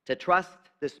 to trust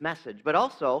this message, but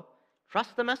also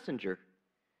trust the messenger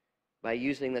by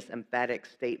using this emphatic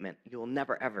statement, you will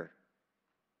never ever.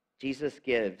 Jesus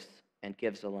gives and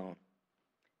gives alone.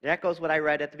 It echoes what I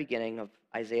read at the beginning of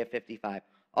Isaiah 55.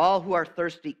 All who are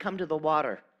thirsty, come to the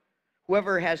water.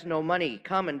 Whoever has no money,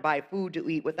 come and buy food to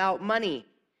eat without money,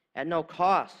 at no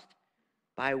cost.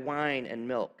 Buy wine and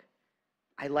milk.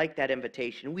 I like that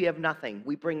invitation. We have nothing.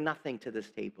 We bring nothing to this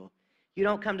table. You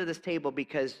don't come to this table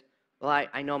because, well,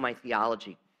 I know my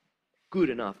theology good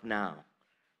enough now.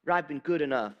 Or I've been good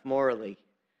enough morally.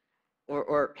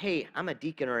 Or hey, I'm a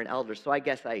deacon or an elder, so I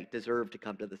guess I deserve to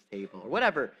come to this table.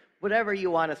 Or whatever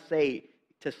you want to say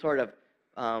to sort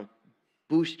of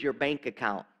boost your bank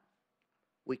account.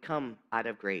 We come out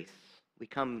of grace. We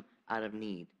come out of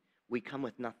need. We come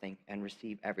with nothing and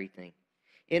receive everything.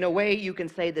 In a way, you can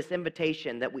say this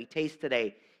invitation that we taste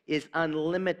today is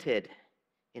unlimited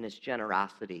in its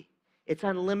generosity. It's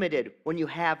unlimited when you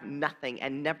have nothing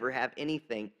and never have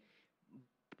anything,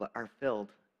 but are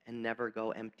filled and never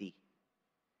go empty.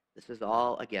 This is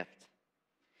all a gift.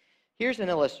 Here's an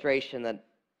illustration that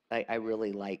I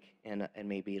really like, and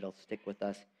maybe it'll stick with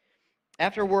us.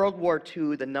 After World War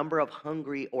II, the number of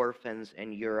hungry orphans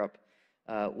in Europe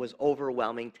was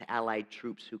overwhelming to Allied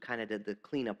troops who kind of did the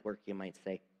cleanup work, you might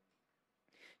say.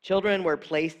 Children were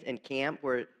placed in camps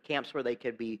where they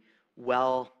could be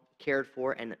well cared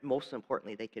for, and most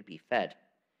importantly, they could be fed.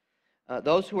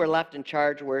 Those who were left in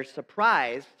charge were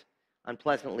surprised,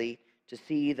 unpleasantly, to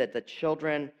see that the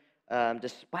children,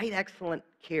 despite excellent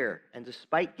care and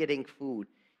despite getting food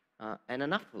and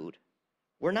enough food,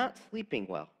 were not sleeping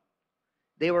well.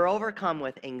 They were overcome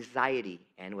with anxiety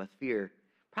and with fear,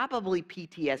 probably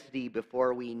PTSD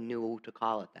before we knew to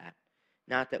call it that.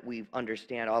 Not that we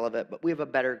understand all of it, but we have a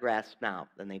better grasp now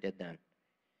than they did then.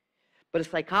 But a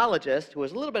psychologist who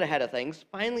was a little bit ahead of things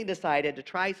finally decided to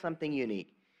try something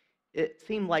unique. It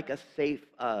seemed like a safe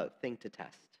thing to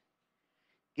test.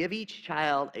 Give each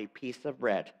child a piece of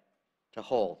bread to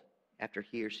hold after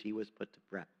he or she was put to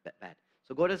bed.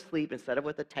 So go to sleep instead of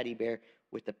with a teddy bear,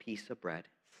 with a piece of bread.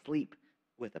 Sleep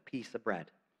with a piece of bread.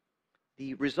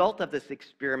 The result of this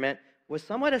experiment was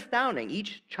somewhat astounding.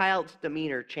 Each child's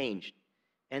demeanor changed,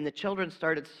 and the children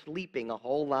started sleeping a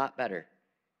whole lot better.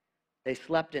 They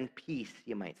slept in peace,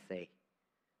 you might say.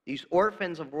 These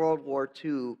orphans of World War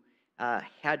II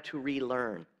had to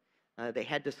relearn. They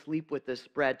had to sleep with this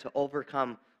bread to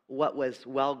overcome what was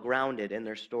well grounded in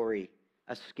their story,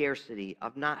 a scarcity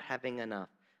of not having enough,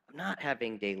 of not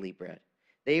having daily bread.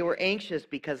 They were anxious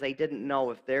because they didn't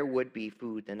know if there would be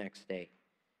food the next day.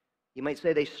 You might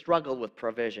say they struggled with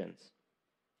provisions.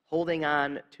 Holding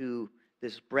on to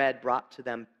this bread brought to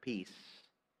them peace.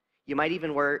 You might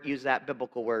even use that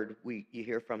biblical word you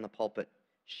hear from the pulpit,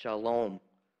 shalom.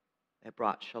 It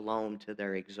brought shalom to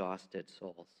their exhausted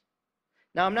souls.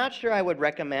 Now, I'm not sure I would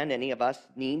recommend any of us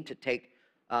need to take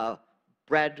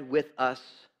bread with us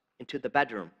into the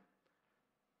bedroom.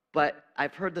 But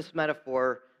I've heard this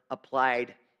metaphor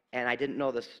applied, and I didn't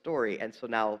know the story, and so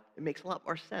now it makes a lot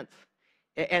more sense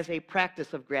as a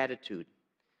practice of gratitude.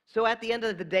 So at the end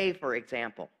of the day, for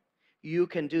example, you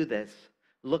can do this.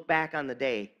 Look back on the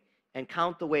day and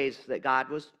count the ways that God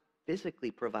was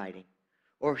physically providing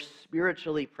or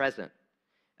spiritually present.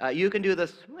 You can do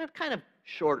this in kind of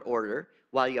short order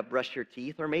while you brush your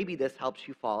teeth, or maybe this helps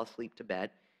you fall asleep to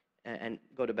bed and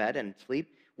go to bed and sleep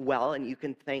well, and you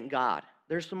can thank God.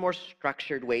 There's some more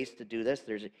structured ways to do this.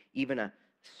 There's even a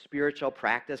spiritual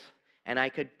practice, and I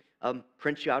could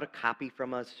print you out a copy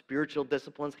from a spiritual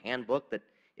disciplines handbook that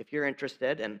if you're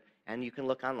interested, and you can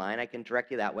look online, I can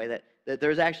direct you that way, that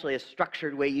there's actually a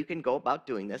structured way you can go about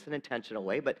doing this, an intentional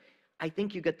way, but I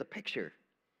think you get the picture,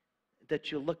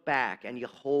 that you look back and you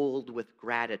hold with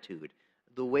gratitude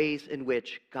the ways in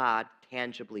which God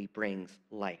tangibly brings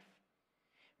life.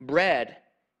 Bread,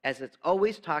 as it's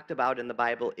always talked about in the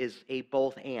Bible, is a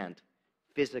both and,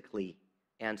 physically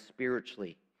and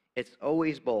spiritually. It's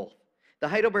always both. The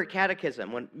Heidelberg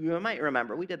Catechism, when you might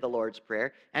remember, we did the Lord's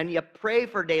Prayer, and you pray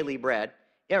for daily bread.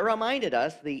 It reminded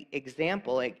us, the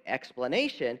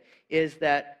explanation is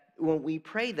that when we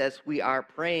pray this, we are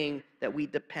praying that we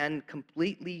depend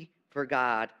completely for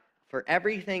God for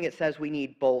everything it says we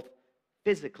need, both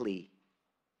physically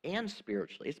and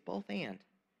spiritually. It's both and.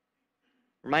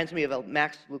 Reminds me of a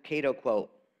Max Lucado quote.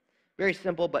 Very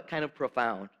simple but kind of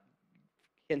profound.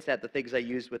 Hints at the things I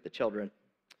use with the children.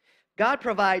 God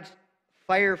provides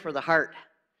fire for the heart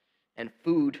and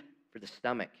food for the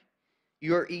stomach.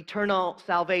 Your eternal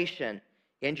salvation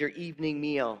and your evening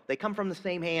meal, they come from the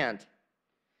same hand.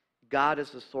 God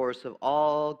is the source of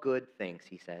all good things,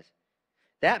 he says.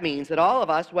 That means that all of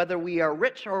us, whether we are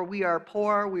rich or we are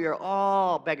poor, we are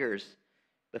all beggars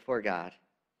before God.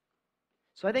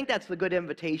 So I think that's the good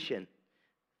invitation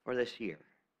for this year,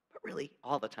 but really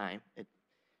all the time.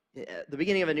 The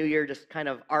beginning of a new year just kind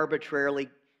of arbitrarily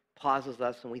pauses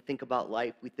us and we think about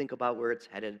life, we think about where it's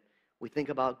headed, we think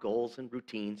about goals and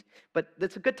routines. But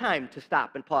it's a good time to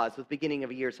stop and pause at the beginning of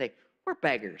a year and say, we're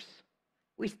beggars.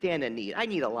 We stand in need. I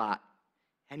need a lot.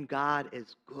 And God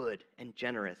is good and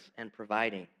generous and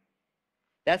providing.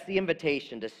 That's the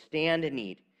invitation, to stand in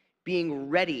need, being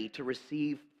ready to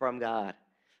receive from God.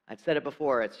 I've said it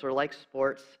before, it's sort of like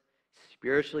sports.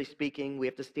 Spiritually speaking, we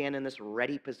have to stand in this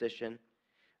ready position,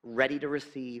 ready to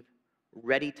receive,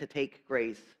 ready to take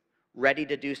grace, ready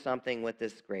to do something with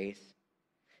this grace.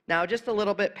 Now, just a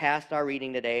little bit past our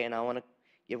reading today, and I want to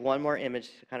give one more image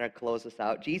to kind of close this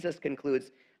out. Jesus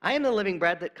concludes, I am the living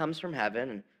bread that comes from heaven,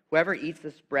 and whoever eats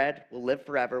this bread will live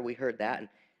forever. We heard that.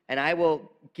 And I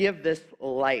will give this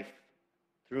life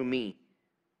through me.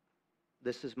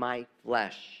 This is my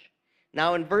flesh.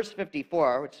 Now, in verse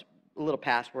 54, which is a little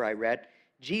past where I read,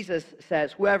 Jesus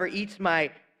says, whoever eats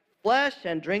my flesh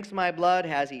and drinks my blood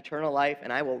has eternal life,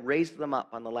 and I will raise them up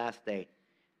on the last day.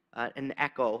 An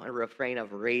echo, a refrain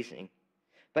of raising.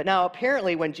 But now,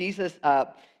 apparently, when Jesus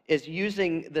is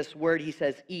using this word, he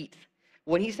says eat.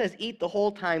 When he says eat the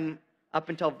whole time up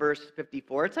until verse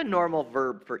 54, it's a normal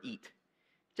verb for eat,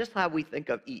 just how we think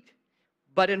of eat.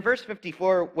 But in verse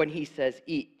 54, when he says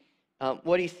eat,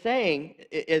 what he's saying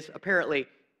is apparently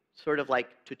sort of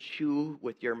like to chew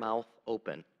with your mouth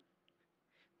open.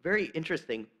 Very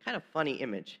interesting, kind of funny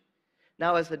image.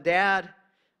 Now, as a dad,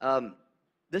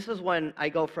 this is when I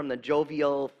go from the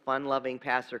jovial, fun-loving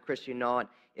pastor, Christian Noah.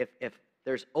 If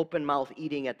there's open mouth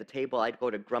eating at the table, I'd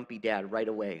go to grumpy dad right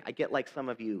away. I get like some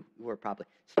of you who are probably,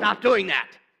 stop doing that.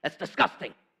 That's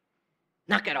disgusting.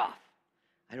 Knock it off.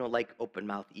 I don't like open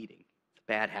mouth eating. It's a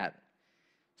bad habit.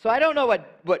 So I don't know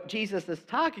what Jesus is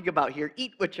talking about here.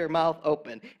 Eat with your mouth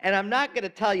open. And I'm not going to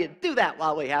tell you, do that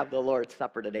while we have the Lord's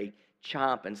Supper today.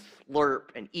 Chomp and slurp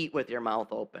and eat with your mouth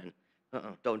open.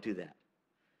 Don't do that.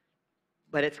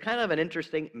 But it's kind of an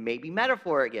interesting, maybe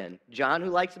metaphor again. John, who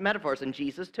likes metaphors, and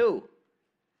Jesus too.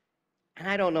 And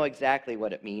I don't know exactly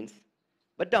what it means.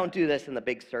 But don't do this in the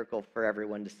big circle for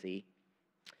everyone to see.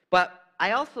 But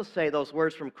I also say those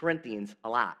words from Corinthians a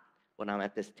lot when I'm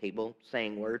at this table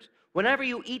saying words. Whenever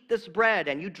you eat this bread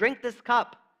and you drink this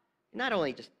cup, you're not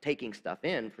only just taking stuff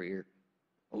in for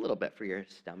a little bit for your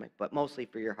stomach, but mostly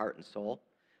for your heart and soul.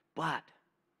 But,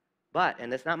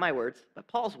 and that's not my words, but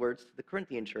Paul's words to the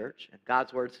Corinthian church and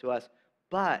God's words to us,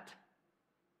 but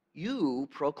you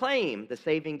proclaim the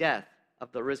saving death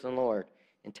of the risen Lord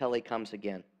until he comes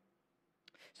again.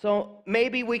 So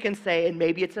maybe we can say, and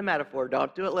maybe it's a metaphor,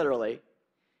 don't do it literally,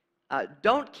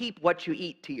 don't keep what you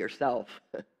eat to yourself.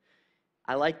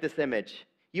 I like this image.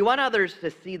 You want others to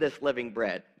see this living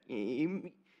bread.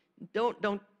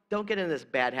 Don't get in this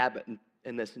bad habit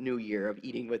in this new year of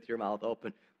eating with your mouth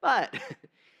open. But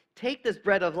take this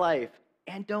bread of life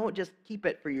and don't just keep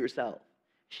it for yourself.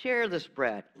 Share this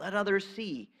bread. Let others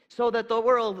see so that the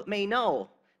world may know,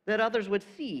 that others would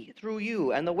see through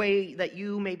you and the way that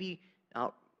you maybe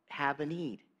have a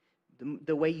need,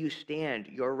 the way you stand,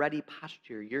 your ready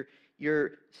posture,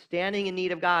 your standing in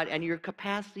need of God and your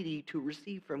capacity to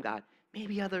receive from God.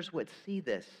 Maybe others would see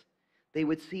this. They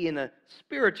would see in a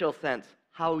spiritual sense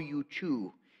how you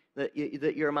chew, that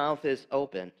your mouth is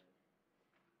open.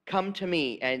 Come to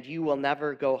me and you will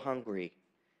never go hungry.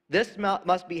 This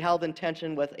must be held in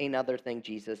tension with another thing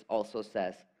Jesus also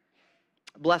says.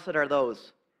 Blessed are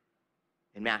those,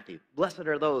 in Matthew, blessed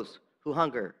are those who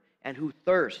hunger and who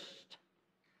thirst.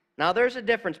 Now there's a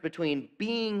difference between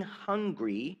being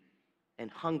hungry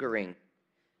and hungering,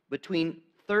 between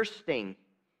thirsting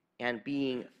and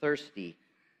being thirsty.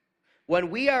 When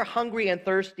we are hungry and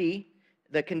thirsty,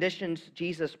 the conditions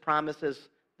Jesus promises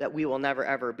that we will never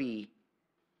ever be,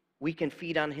 we can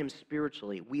feed on him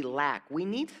spiritually. We lack. We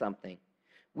need something.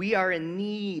 We are in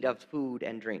need of food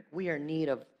and drink. We are in need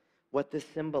of what this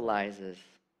symbolizes.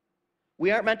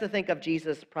 We aren't meant to think of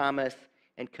Jesus' promise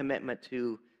and commitment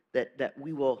to that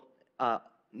we will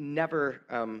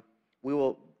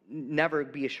never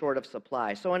be short of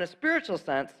supply. So in a spiritual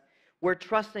sense, we're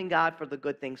trusting God for the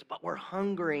good things, but we're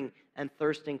hungering and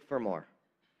thirsting for more.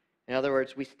 In other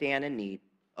words, we stand in need.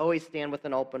 Always stand with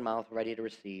an open mouth, ready to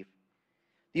receive.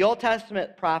 The Old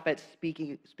Testament prophets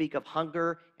speak of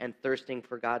hunger and thirsting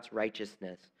for God's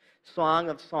righteousness. Song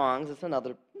of Songs is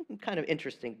another kind of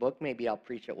interesting book. Maybe I'll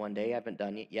preach it one day. I haven't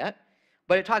done it yet.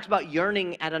 But it talks about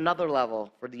yearning at another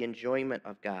level for the enjoyment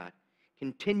of God,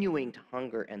 continuing to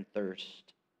hunger and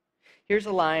thirst. Here's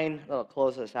a line that'll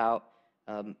close us out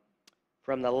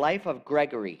from the life of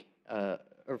Gregory, or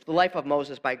the life of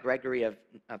Moses by Gregory of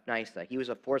Nyssa. He was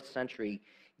a 4th century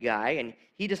guy, and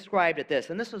he described it this,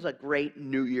 and this was a great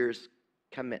New Year's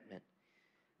commitment.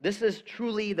 This is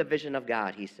truly the vision of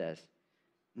God, he says.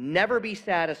 Never be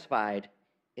satisfied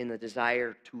in the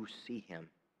desire to see him.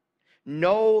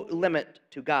 No limit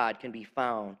to God can be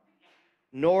found,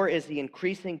 nor is the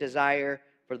increasing desire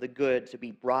for the good to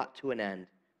be brought to an end,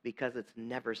 because it's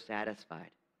never satisfied.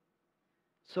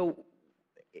 So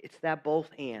it's that both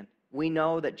and. We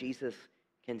know that Jesus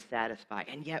can satisfy,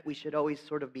 and yet we should always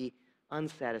sort of be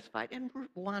unsatisfied and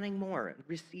wanting more and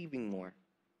receiving more.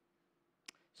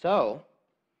 So,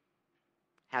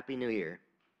 Happy New Year.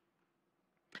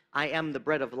 I am the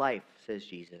bread of life, says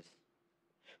Jesus.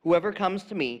 Whoever comes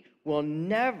to me will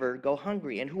never go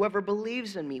hungry, and whoever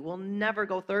believes in me will never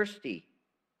go thirsty.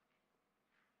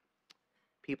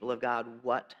 People of God,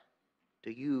 what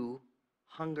do you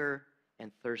hunger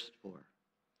and thirst for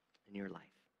in your life?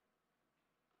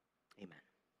 Amen.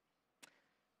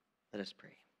 Let us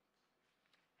pray.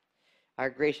 Our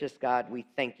gracious God, we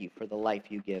thank you for the life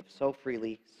you give so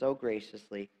freely, so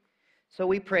graciously. So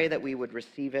we pray that we would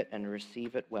receive it and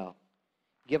receive it well.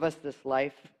 Give us this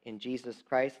life in Jesus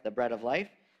Christ, the bread of life.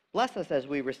 Bless us as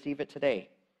we receive it today.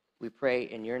 We pray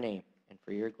in your name and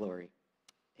for your glory.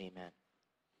 Amen.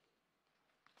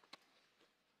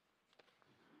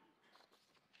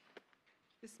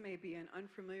 This may be an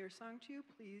unfamiliar song to you.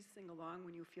 Please sing along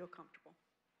when you feel comfortable.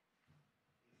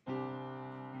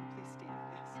 Please stand,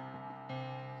 yes.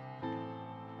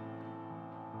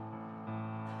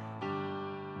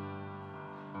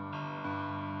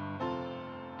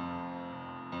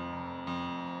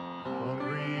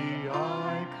 Hungry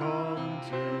I come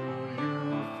to you,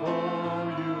 for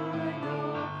you know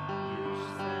you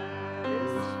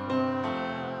satisfy.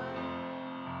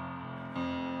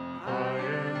 I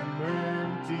am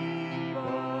empty,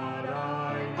 but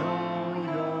I know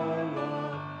your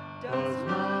love does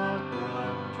not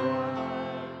run dry.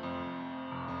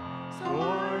 So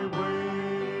I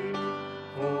wait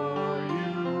for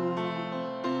you.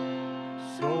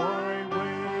 So I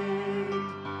wait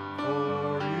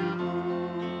for you.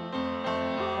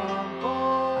 I'm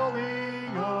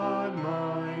falling on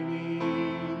my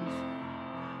knees,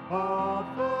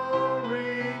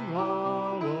 offering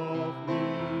all of me.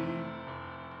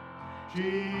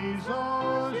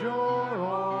 Jesus, you're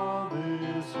all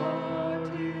this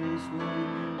heart is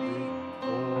living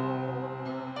for.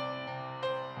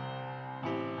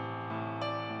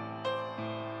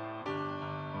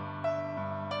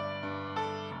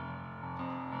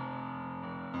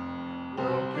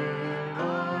 Broken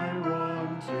I run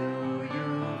to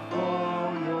you, for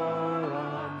your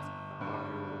arms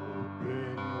are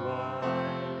open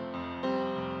wide.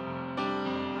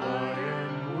 I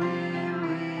am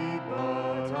weary,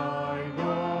 but I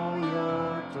know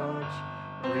your touch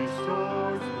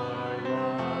restores my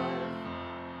life.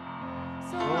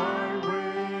 So I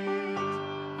wait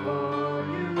for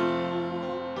you.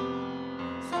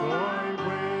 So I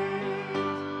wait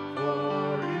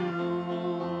for you.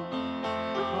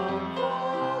 I'm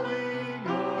falling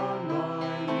on my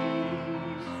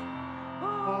knees,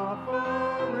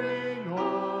 offering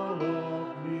all of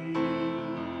me.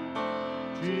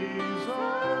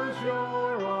 Jesus,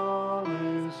 you're all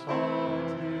this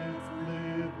heart is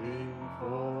living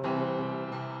for.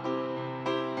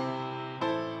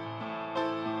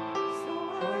 So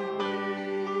I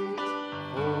wait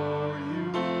for you.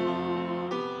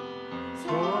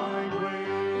 So I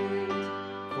wait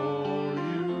for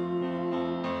you.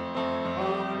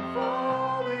 I'm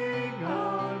falling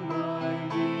on my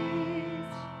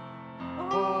knees,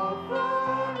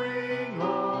 offering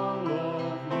all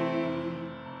of me.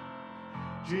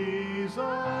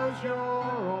 Jesus, you're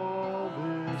all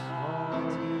this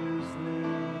heart is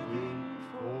living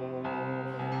for.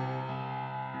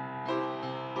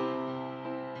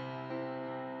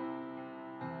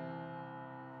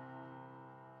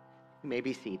 You may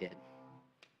be seated.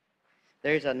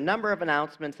 There's a number of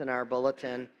announcements in our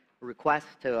bulletin,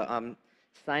 requests to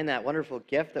sign that wonderful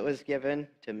gift that was given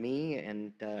to me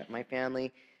and my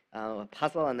family, a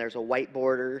puzzle, and there's a white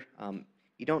border.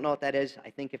 You don't know what that is? I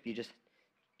think if you just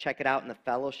check it out in the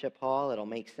fellowship hall, it'll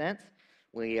make sense.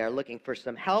 We are looking for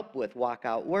some help with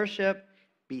walkout worship.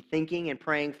 Be thinking and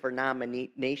praying for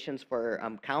nominations for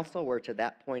council. We're to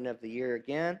that point of the year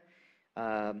again.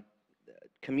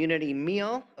 Community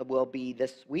meal will be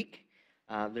this week.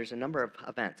 There's a number of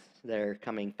events that are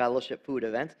coming, fellowship food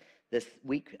events, this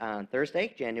week on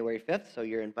Thursday, January 5th, so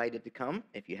you're invited to come.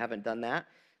 If you haven't done that,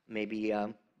 maybe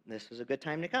this is a good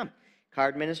time to come.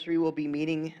 Card ministry will be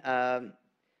meeting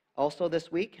also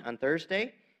this week on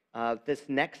Thursday. This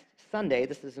next Sunday,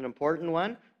 this is an important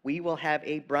one, we will have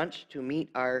a brunch to meet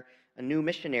our new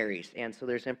missionaries, and so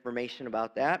there's information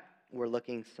about that. We're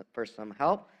looking for some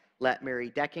help. Let Mary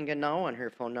Deckinga know, and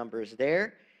her phone number is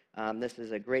there. This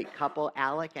is a great couple,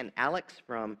 Alec and Alex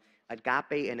from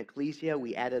Agape and Ecclesia.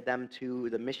 We added them to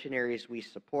the missionaries we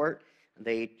support.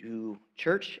 They do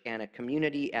church and a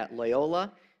community at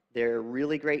Loyola. They're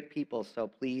really great people, so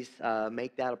please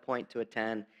make that a point to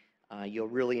attend. You'll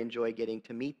really enjoy getting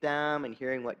to meet them and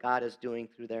hearing what God is doing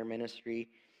through their ministry.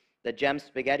 The Gem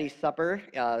Spaghetti Supper,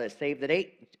 save the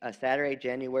date, Saturday,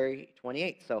 January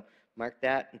 28th. So mark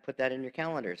that and put that in your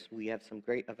calendars. We have some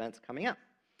great events coming up.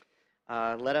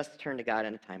 Let us turn to God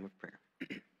in a time of prayer.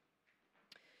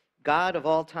 God of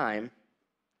all time,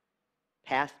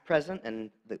 past, present,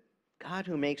 and the God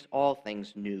who makes all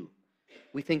things new.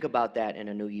 We think about that in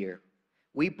a new year.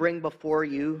 We bring before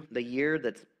you the year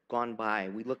that's gone by.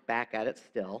 We look back at it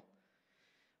still.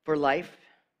 For life,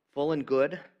 full and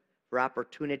good, for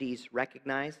opportunities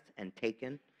recognized and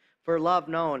taken, for love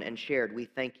known and shared, we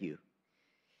thank you.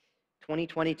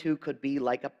 2022 could be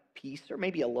like a piece or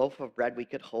maybe a loaf of bread we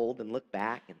could hold and look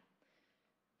back and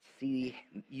see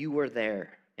you were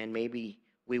there. And maybe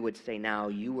we would say now,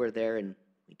 you were there and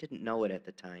we didn't know it at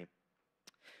the time.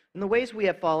 In the ways we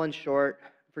have fallen short,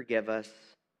 forgive us.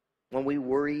 When we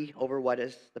worry over what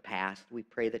is the past, we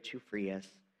pray that you free us.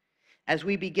 As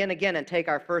we begin again and take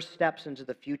our first steps into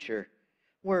the future,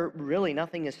 where really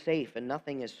nothing is safe and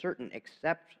nothing is certain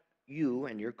except you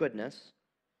and your goodness,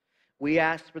 we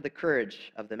ask for the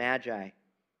courage of the Magi,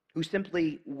 who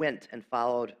simply went and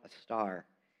followed a star.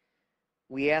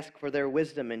 We ask for their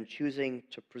wisdom in choosing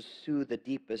to pursue the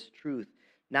deepest truth,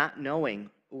 not knowing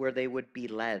where they would be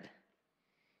led.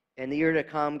 In the year to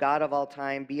come, God of all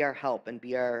time, be our help and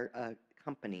be our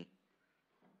company.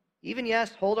 Even,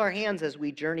 yes, hold our hands as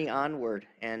we journey onward,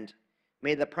 and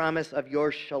may the promise of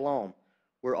your shalom,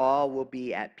 where all will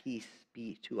be at peace,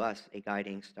 be to us a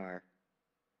guiding star.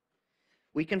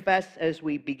 We confess as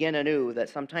we begin anew that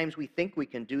sometimes we think we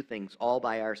can do things all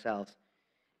by ourselves,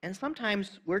 and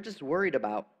sometimes we're just worried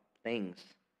about things.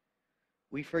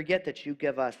 We forget that you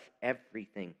give us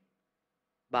everything.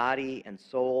 Body and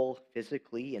soul,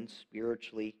 physically and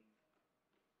spiritually.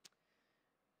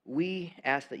 We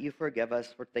ask that you forgive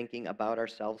us for thinking about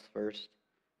ourselves first.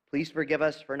 Please forgive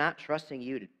us for not trusting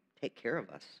you to take care of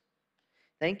us.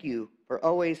 Thank you for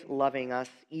always loving us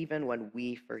even when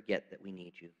we forget that we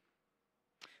need you.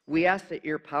 We ask that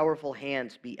your powerful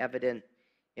hands be evident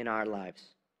in our lives.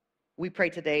 We pray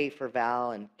today for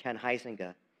Val and Ken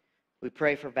Heisinger. We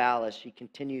pray for Val as she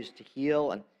continues to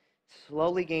heal and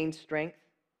slowly gain strength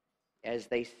as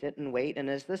they sit and wait, and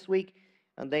as this week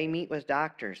they meet with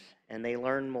doctors and they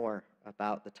learn more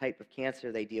about the type of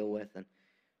cancer they deal with and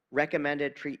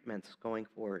recommended treatments going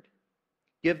forward.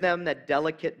 Give them that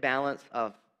delicate balance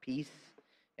of peace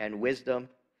and wisdom,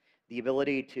 the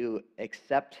ability to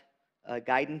accept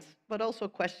guidance, but also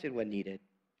question when needed.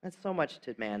 That's so much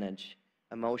to manage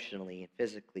emotionally,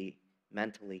 physically,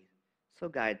 mentally. So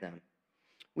guide them.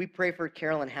 We pray for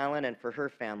Carolyn Hallen and for her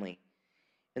family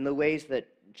in the ways that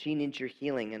she needs your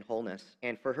healing and wholeness,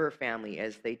 and for her family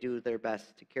as they do their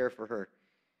best to care for her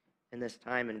in this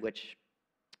time in which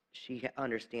she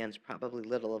understands probably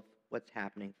little of what's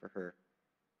happening for her.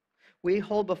 We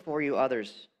hold before you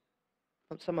others.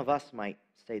 Some of us might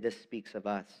say this speaks of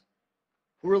us,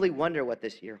 who really wonder what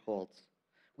this year holds.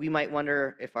 We might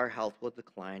wonder if our health will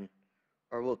decline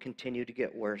or will continue to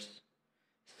get worse.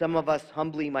 Some of us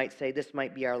humbly might say this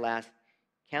might be our last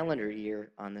calendar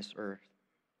year on this earth.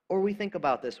 Or we think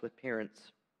about this with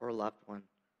parents or a loved one,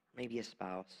 maybe a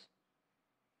spouse.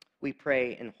 We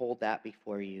pray and hold that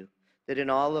before you, that in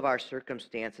all of our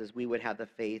circumstances we would have the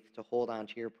faith to hold on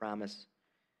to your promise,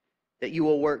 that you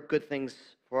will work good things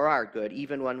for our good,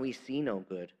 even when we see no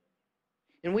good.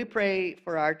 And we pray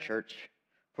for our church,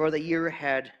 for the year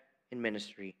ahead in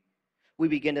ministry. We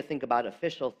begin to think about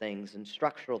official things and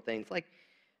structural things like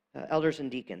elders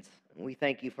and deacons. We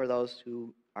thank you for those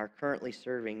who are currently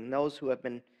serving, those who have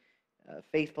been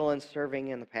faithful in serving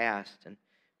in the past. And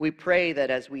we pray that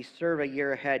as we serve a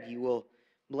year ahead, you will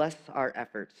bless our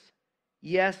efforts.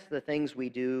 Yes, the things we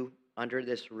do under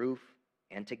this roof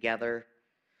and together,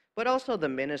 but also the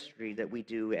ministry that we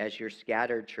do as your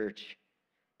scattered church,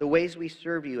 the ways we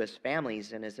serve you as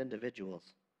families and as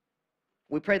individuals.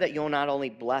 We pray that you'll not only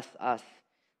bless us,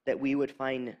 that we would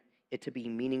find it to be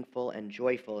meaningful and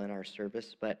joyful in our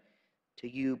service, but to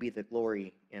you be the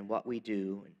glory in what we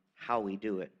do and how we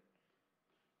do it.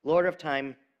 Lord of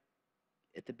time,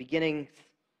 at the beginnings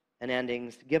and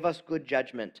endings, give us good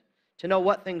judgment to know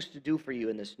what things to do for you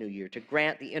in this new year, to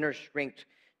grant the inner strength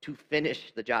to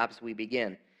finish the jobs we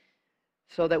begin,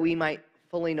 so that we might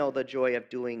fully know the joy of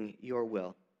doing your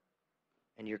will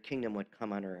and your kingdom would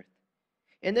come on earth.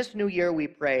 In this new year, we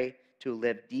pray to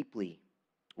live deeply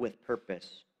with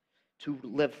purpose, to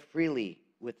live freely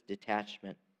with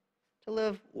detachment, to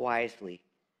live wisely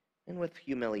and with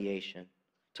humiliation,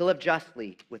 to live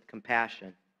justly with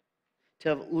compassion,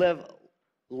 to live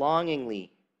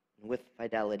longingly with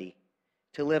fidelity,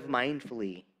 to live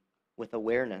mindfully with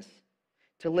awareness,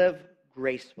 to live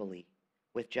gracefully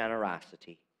with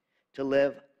generosity, to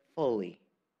live fully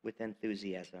with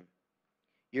enthusiasm.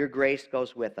 Your grace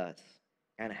goes with us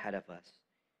and ahead of us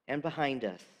and behind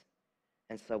us,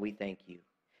 and so we thank you.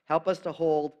 Help us to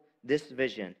hold this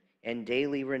vision and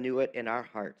daily renew it in our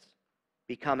hearts,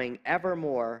 becoming ever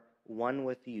more one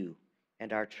with you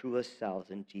and our truest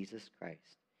selves in Jesus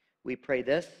Christ. We pray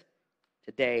this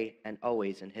today and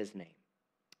always in his name.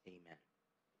 Amen.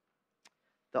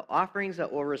 The offerings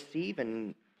that we'll receive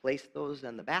and place those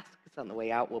in the baskets on the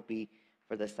way out will be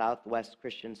for the Southwest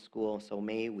Christian School, so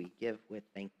may we give with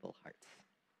thankful hearts.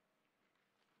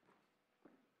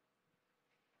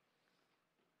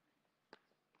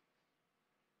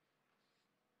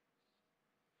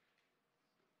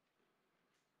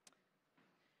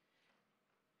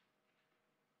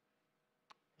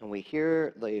 And we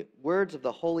hear the words of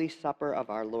the Holy Supper of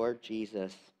our Lord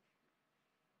Jesus.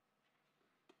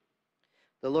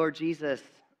 The Lord Jesus,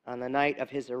 on the night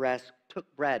of his arrest,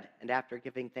 took bread, and after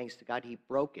giving thanks to God, he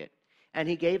broke it. And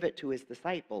he gave it to his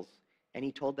disciples, and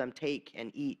he told them, "Take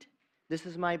and eat. This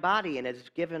is my body, and it is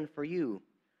given for you.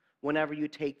 Whenever you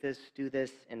take this, do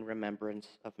this in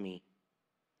remembrance of me."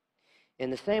 In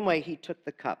the same way, he took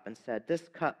the cup and said, "This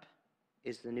cup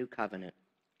is the new covenant,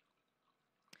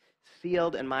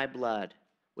 sealed in my blood,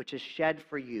 which is shed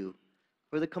for you,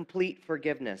 for the complete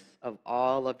forgiveness of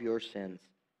all of your sins.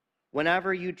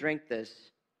 Whenever you drink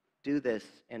this, do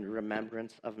this in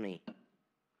remembrance of me."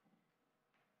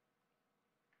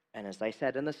 And as I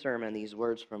said in the sermon, these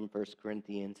words from 1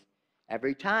 Corinthians,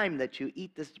 every time that you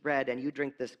eat this bread and you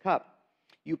drink this cup,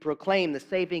 you proclaim the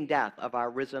saving death of our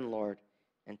risen Lord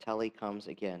until he comes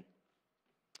again.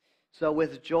 So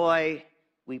with joy,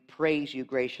 we praise you,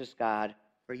 gracious God,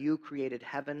 for you created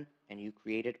heaven and you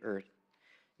created earth.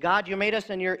 God, you made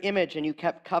us in your image and you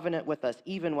kept covenant with us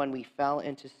even when we fell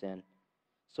into sin.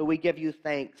 So we give you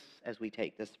thanks as we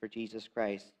take this for Jesus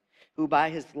Christ, who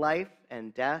by his life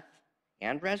and death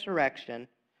and resurrection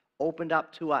opened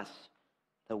up to us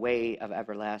the way of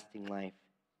everlasting life.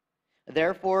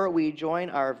 Therefore, we join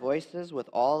our voices with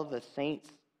all of the saints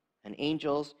and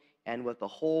angels and with the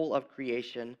whole of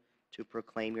creation to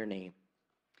proclaim your name.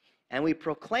 And we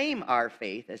proclaim our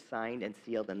faith as signed and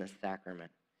sealed in this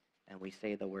sacrament. And we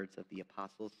say the words of the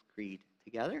Apostles' Creed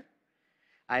together.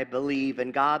 I believe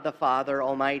in God the Father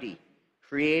Almighty,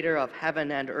 creator of heaven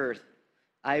and earth.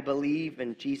 I believe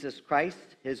in Jesus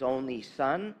Christ, his only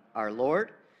Son, our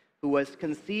Lord, who was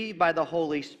conceived by the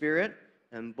Holy Spirit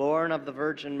and born of the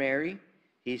Virgin Mary.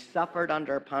 He suffered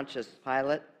under Pontius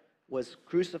Pilate, was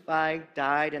crucified,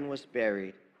 died, and was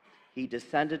buried. He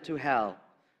descended to hell.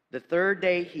 The third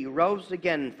day he rose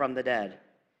again from the dead.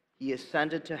 He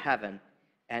ascended to heaven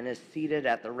and is seated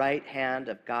at the right hand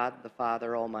of God the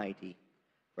Father Almighty.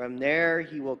 From there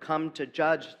he will come to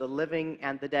judge the living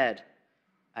and the dead.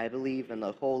 I believe in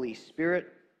the Holy Spirit,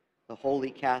 the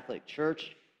Holy Catholic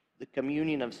Church, the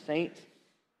communion of saints,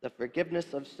 the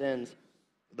forgiveness of sins,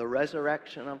 the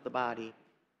resurrection of the body,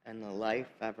 and the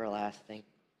life everlasting.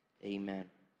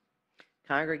 Amen.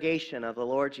 Congregation of the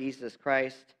Lord Jesus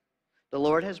Christ, the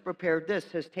Lord has prepared this,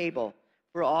 his table,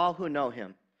 for all who know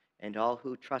him and all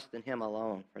who trust in him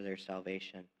alone for their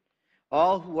salvation.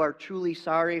 All who are truly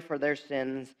sorry for their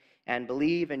sins and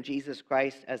believe in Jesus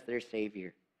Christ as their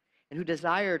Savior, and who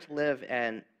desire to live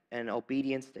in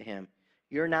obedience to him.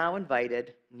 You're now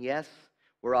invited. Yes,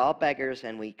 we're all beggars,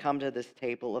 and we come to this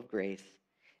table of grace.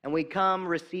 And we come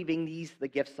receiving these, the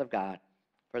gifts of God,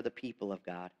 for the people of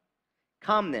God.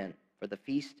 Come then, for the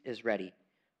feast is ready.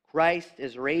 Christ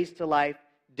is raised to life.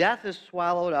 Death is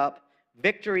swallowed up.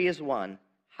 Victory is won.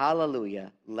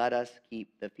 Hallelujah. Let us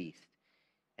keep the feast.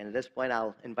 And at this point,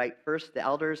 I'll invite first the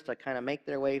elders to kind of make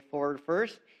their way forward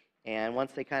first. And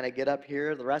once they kind of get up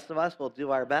here, the rest of us will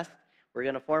do our best. We're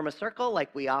going to form a circle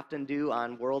like we often do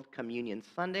on World Communion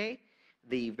Sunday.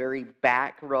 The very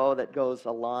back row that goes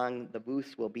along the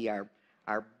booths will be our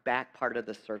back part of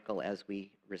the circle as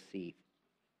we receive.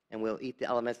 And we'll eat the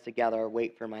elements together.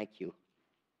 Wait for my cue.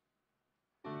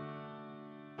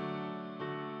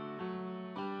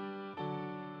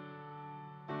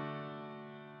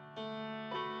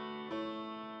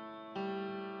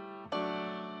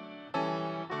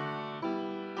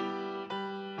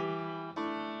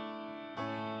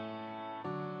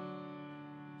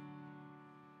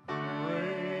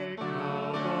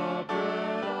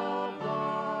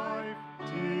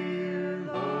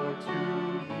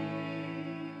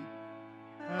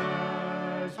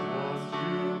 Was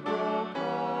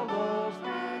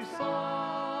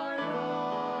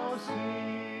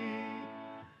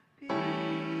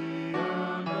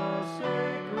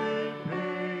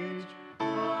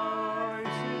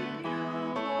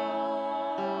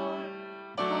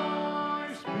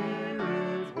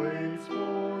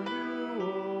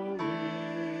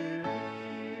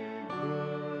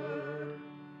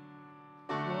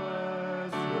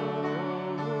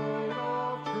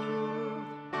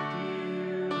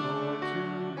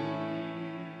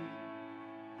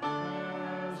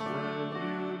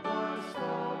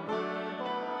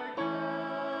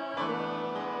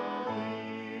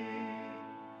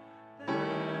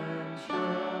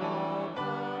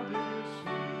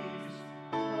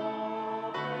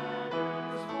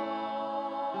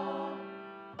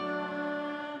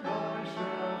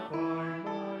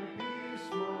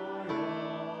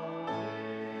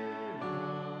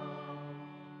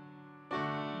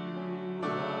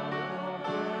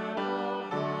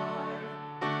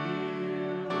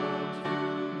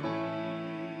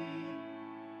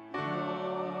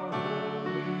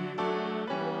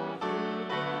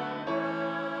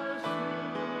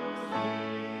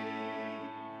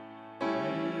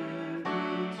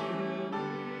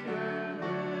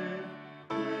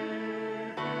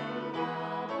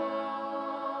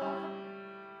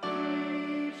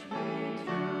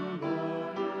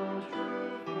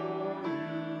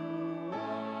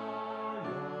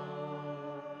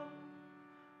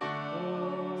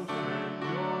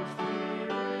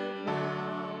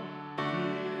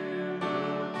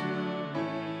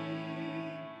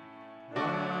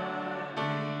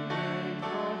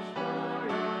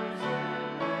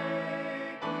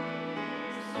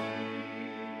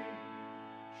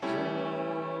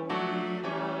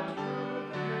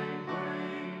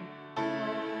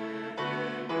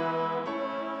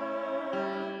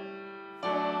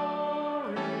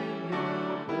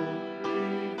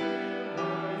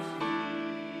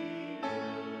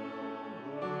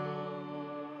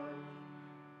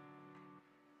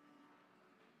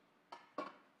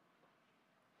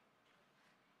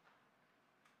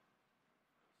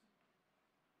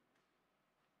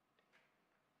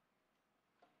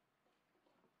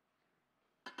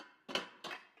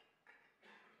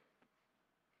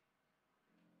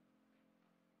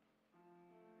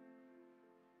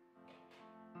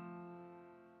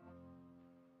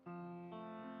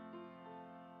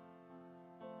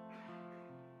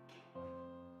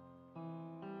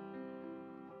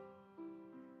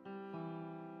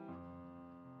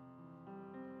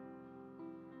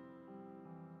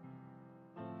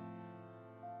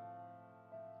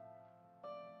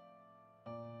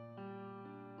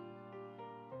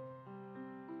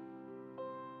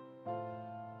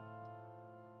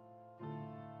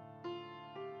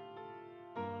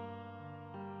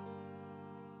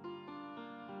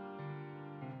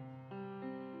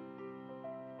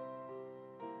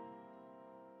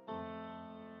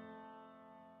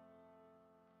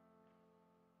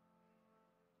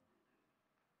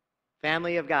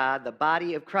Family of God, the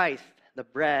body of Christ, the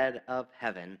bread of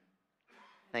heaven.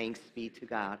 Thanks be to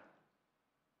God.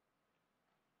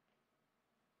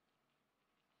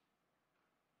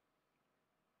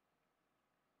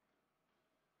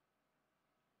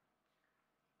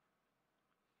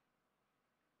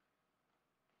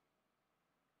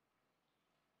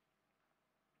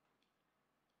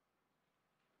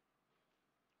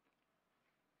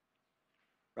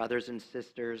 Brothers and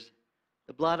sisters,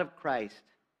 the blood of Christ,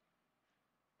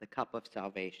 the cup of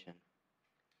salvation.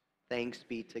 Thanks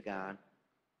be to God.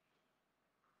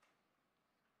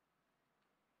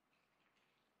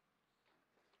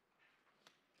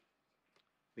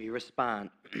 We respond.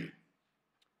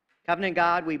 Covenant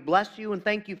God, we bless you and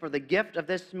thank you for the gift of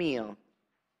this meal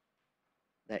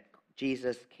that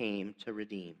Jesus came to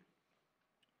redeem.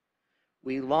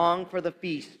 We long for the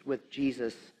feast with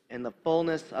Jesus in the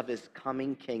fullness of his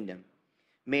coming kingdom.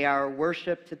 May our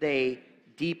worship today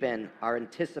deepen our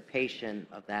anticipation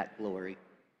of that glory.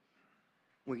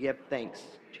 We give thanks,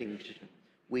 Jesus.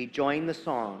 We join the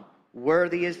song,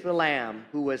 "Worthy is the Lamb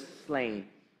who was slain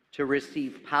to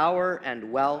receive power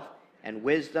and wealth and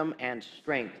wisdom and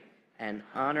strength and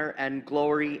honor and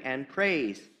glory and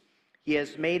praise. He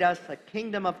has made us a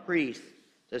kingdom of priests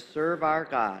to serve our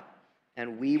God,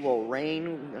 and we will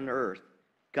reign on earth.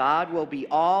 God will be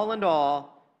all in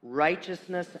all.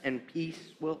 Righteousness and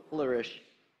peace will flourish.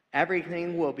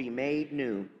 Everything will be made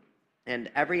new, and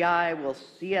every eye will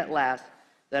see at last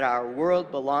that our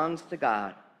world belongs to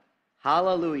God.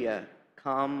 Hallelujah.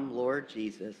 Come, Lord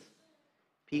Jesus."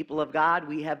 People of God,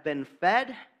 we have been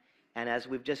fed, and as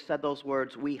we've just said those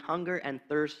words, we hunger and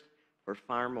thirst for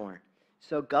far more.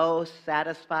 So go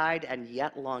satisfied and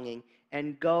yet longing,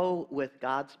 and go with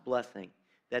God's blessing,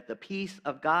 that the peace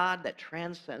of God that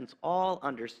transcends all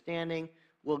understanding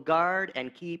will guard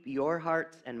and keep your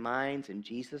hearts and minds in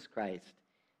Jesus Christ.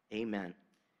 Amen.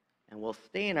 And we'll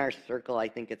stay in our circle. I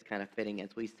think it's kind of fitting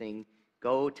as we sing,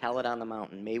 "Go Tell It on the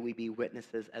Mountain." May we be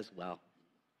witnesses as well.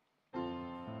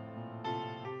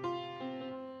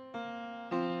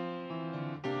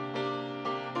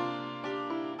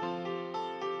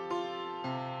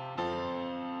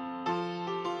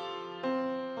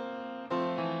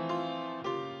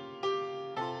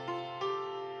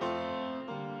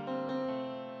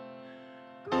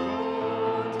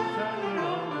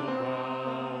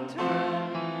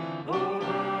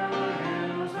 Over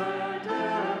hills and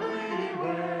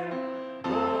everywhere,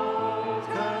 oh,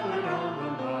 tell it on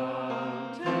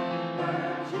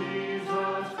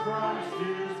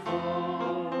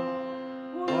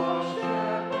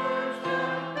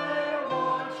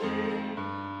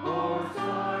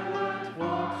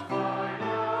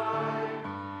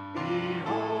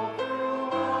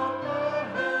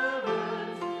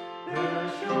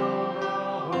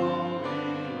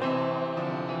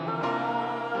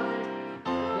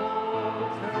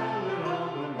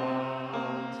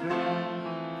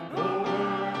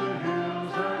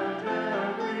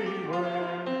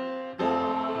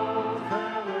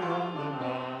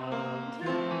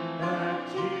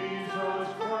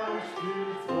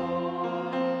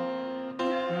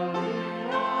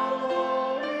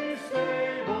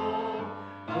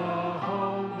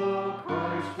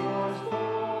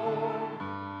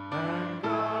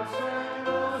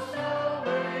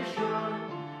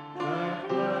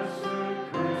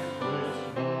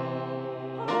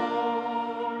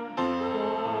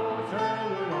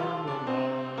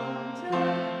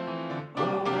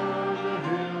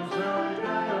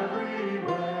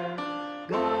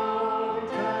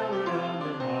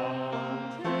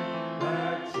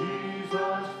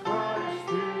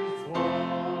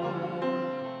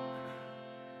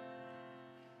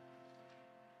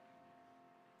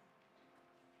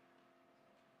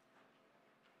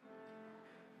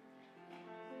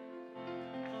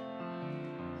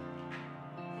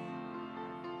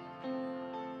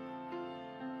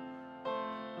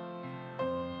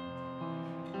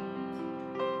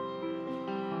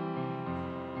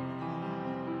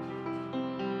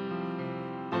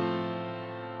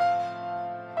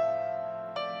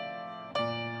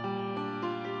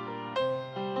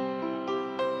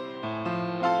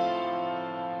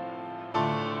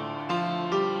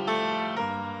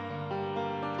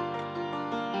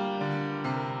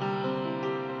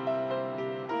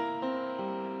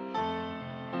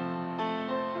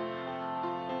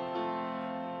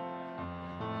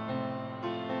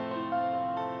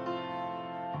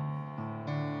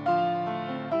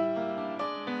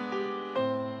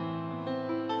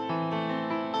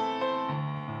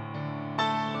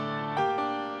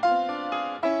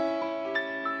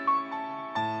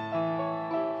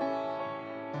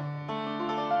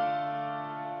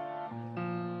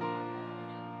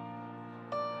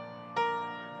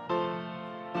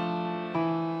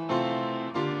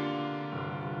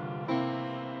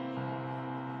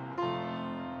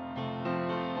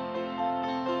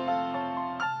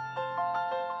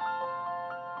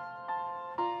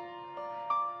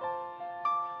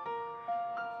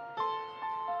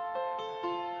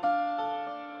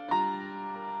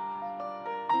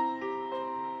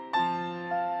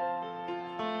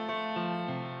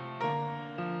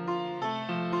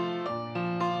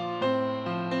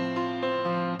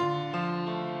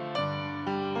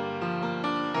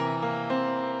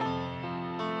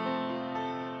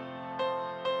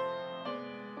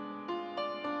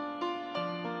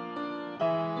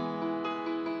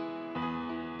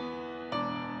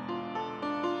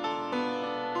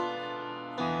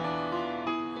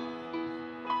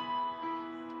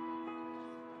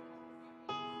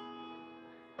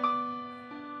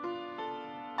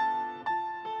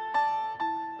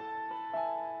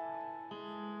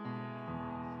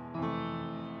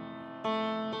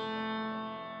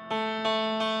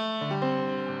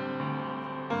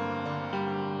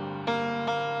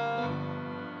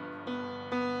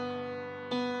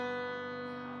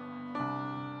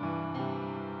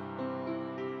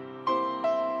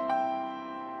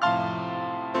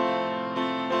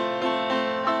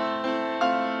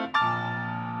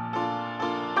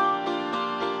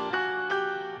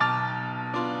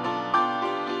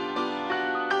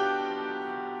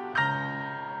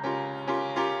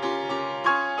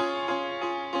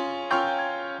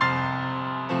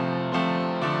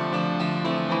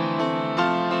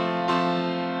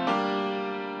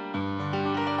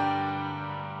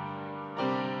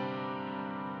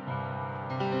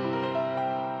Amen.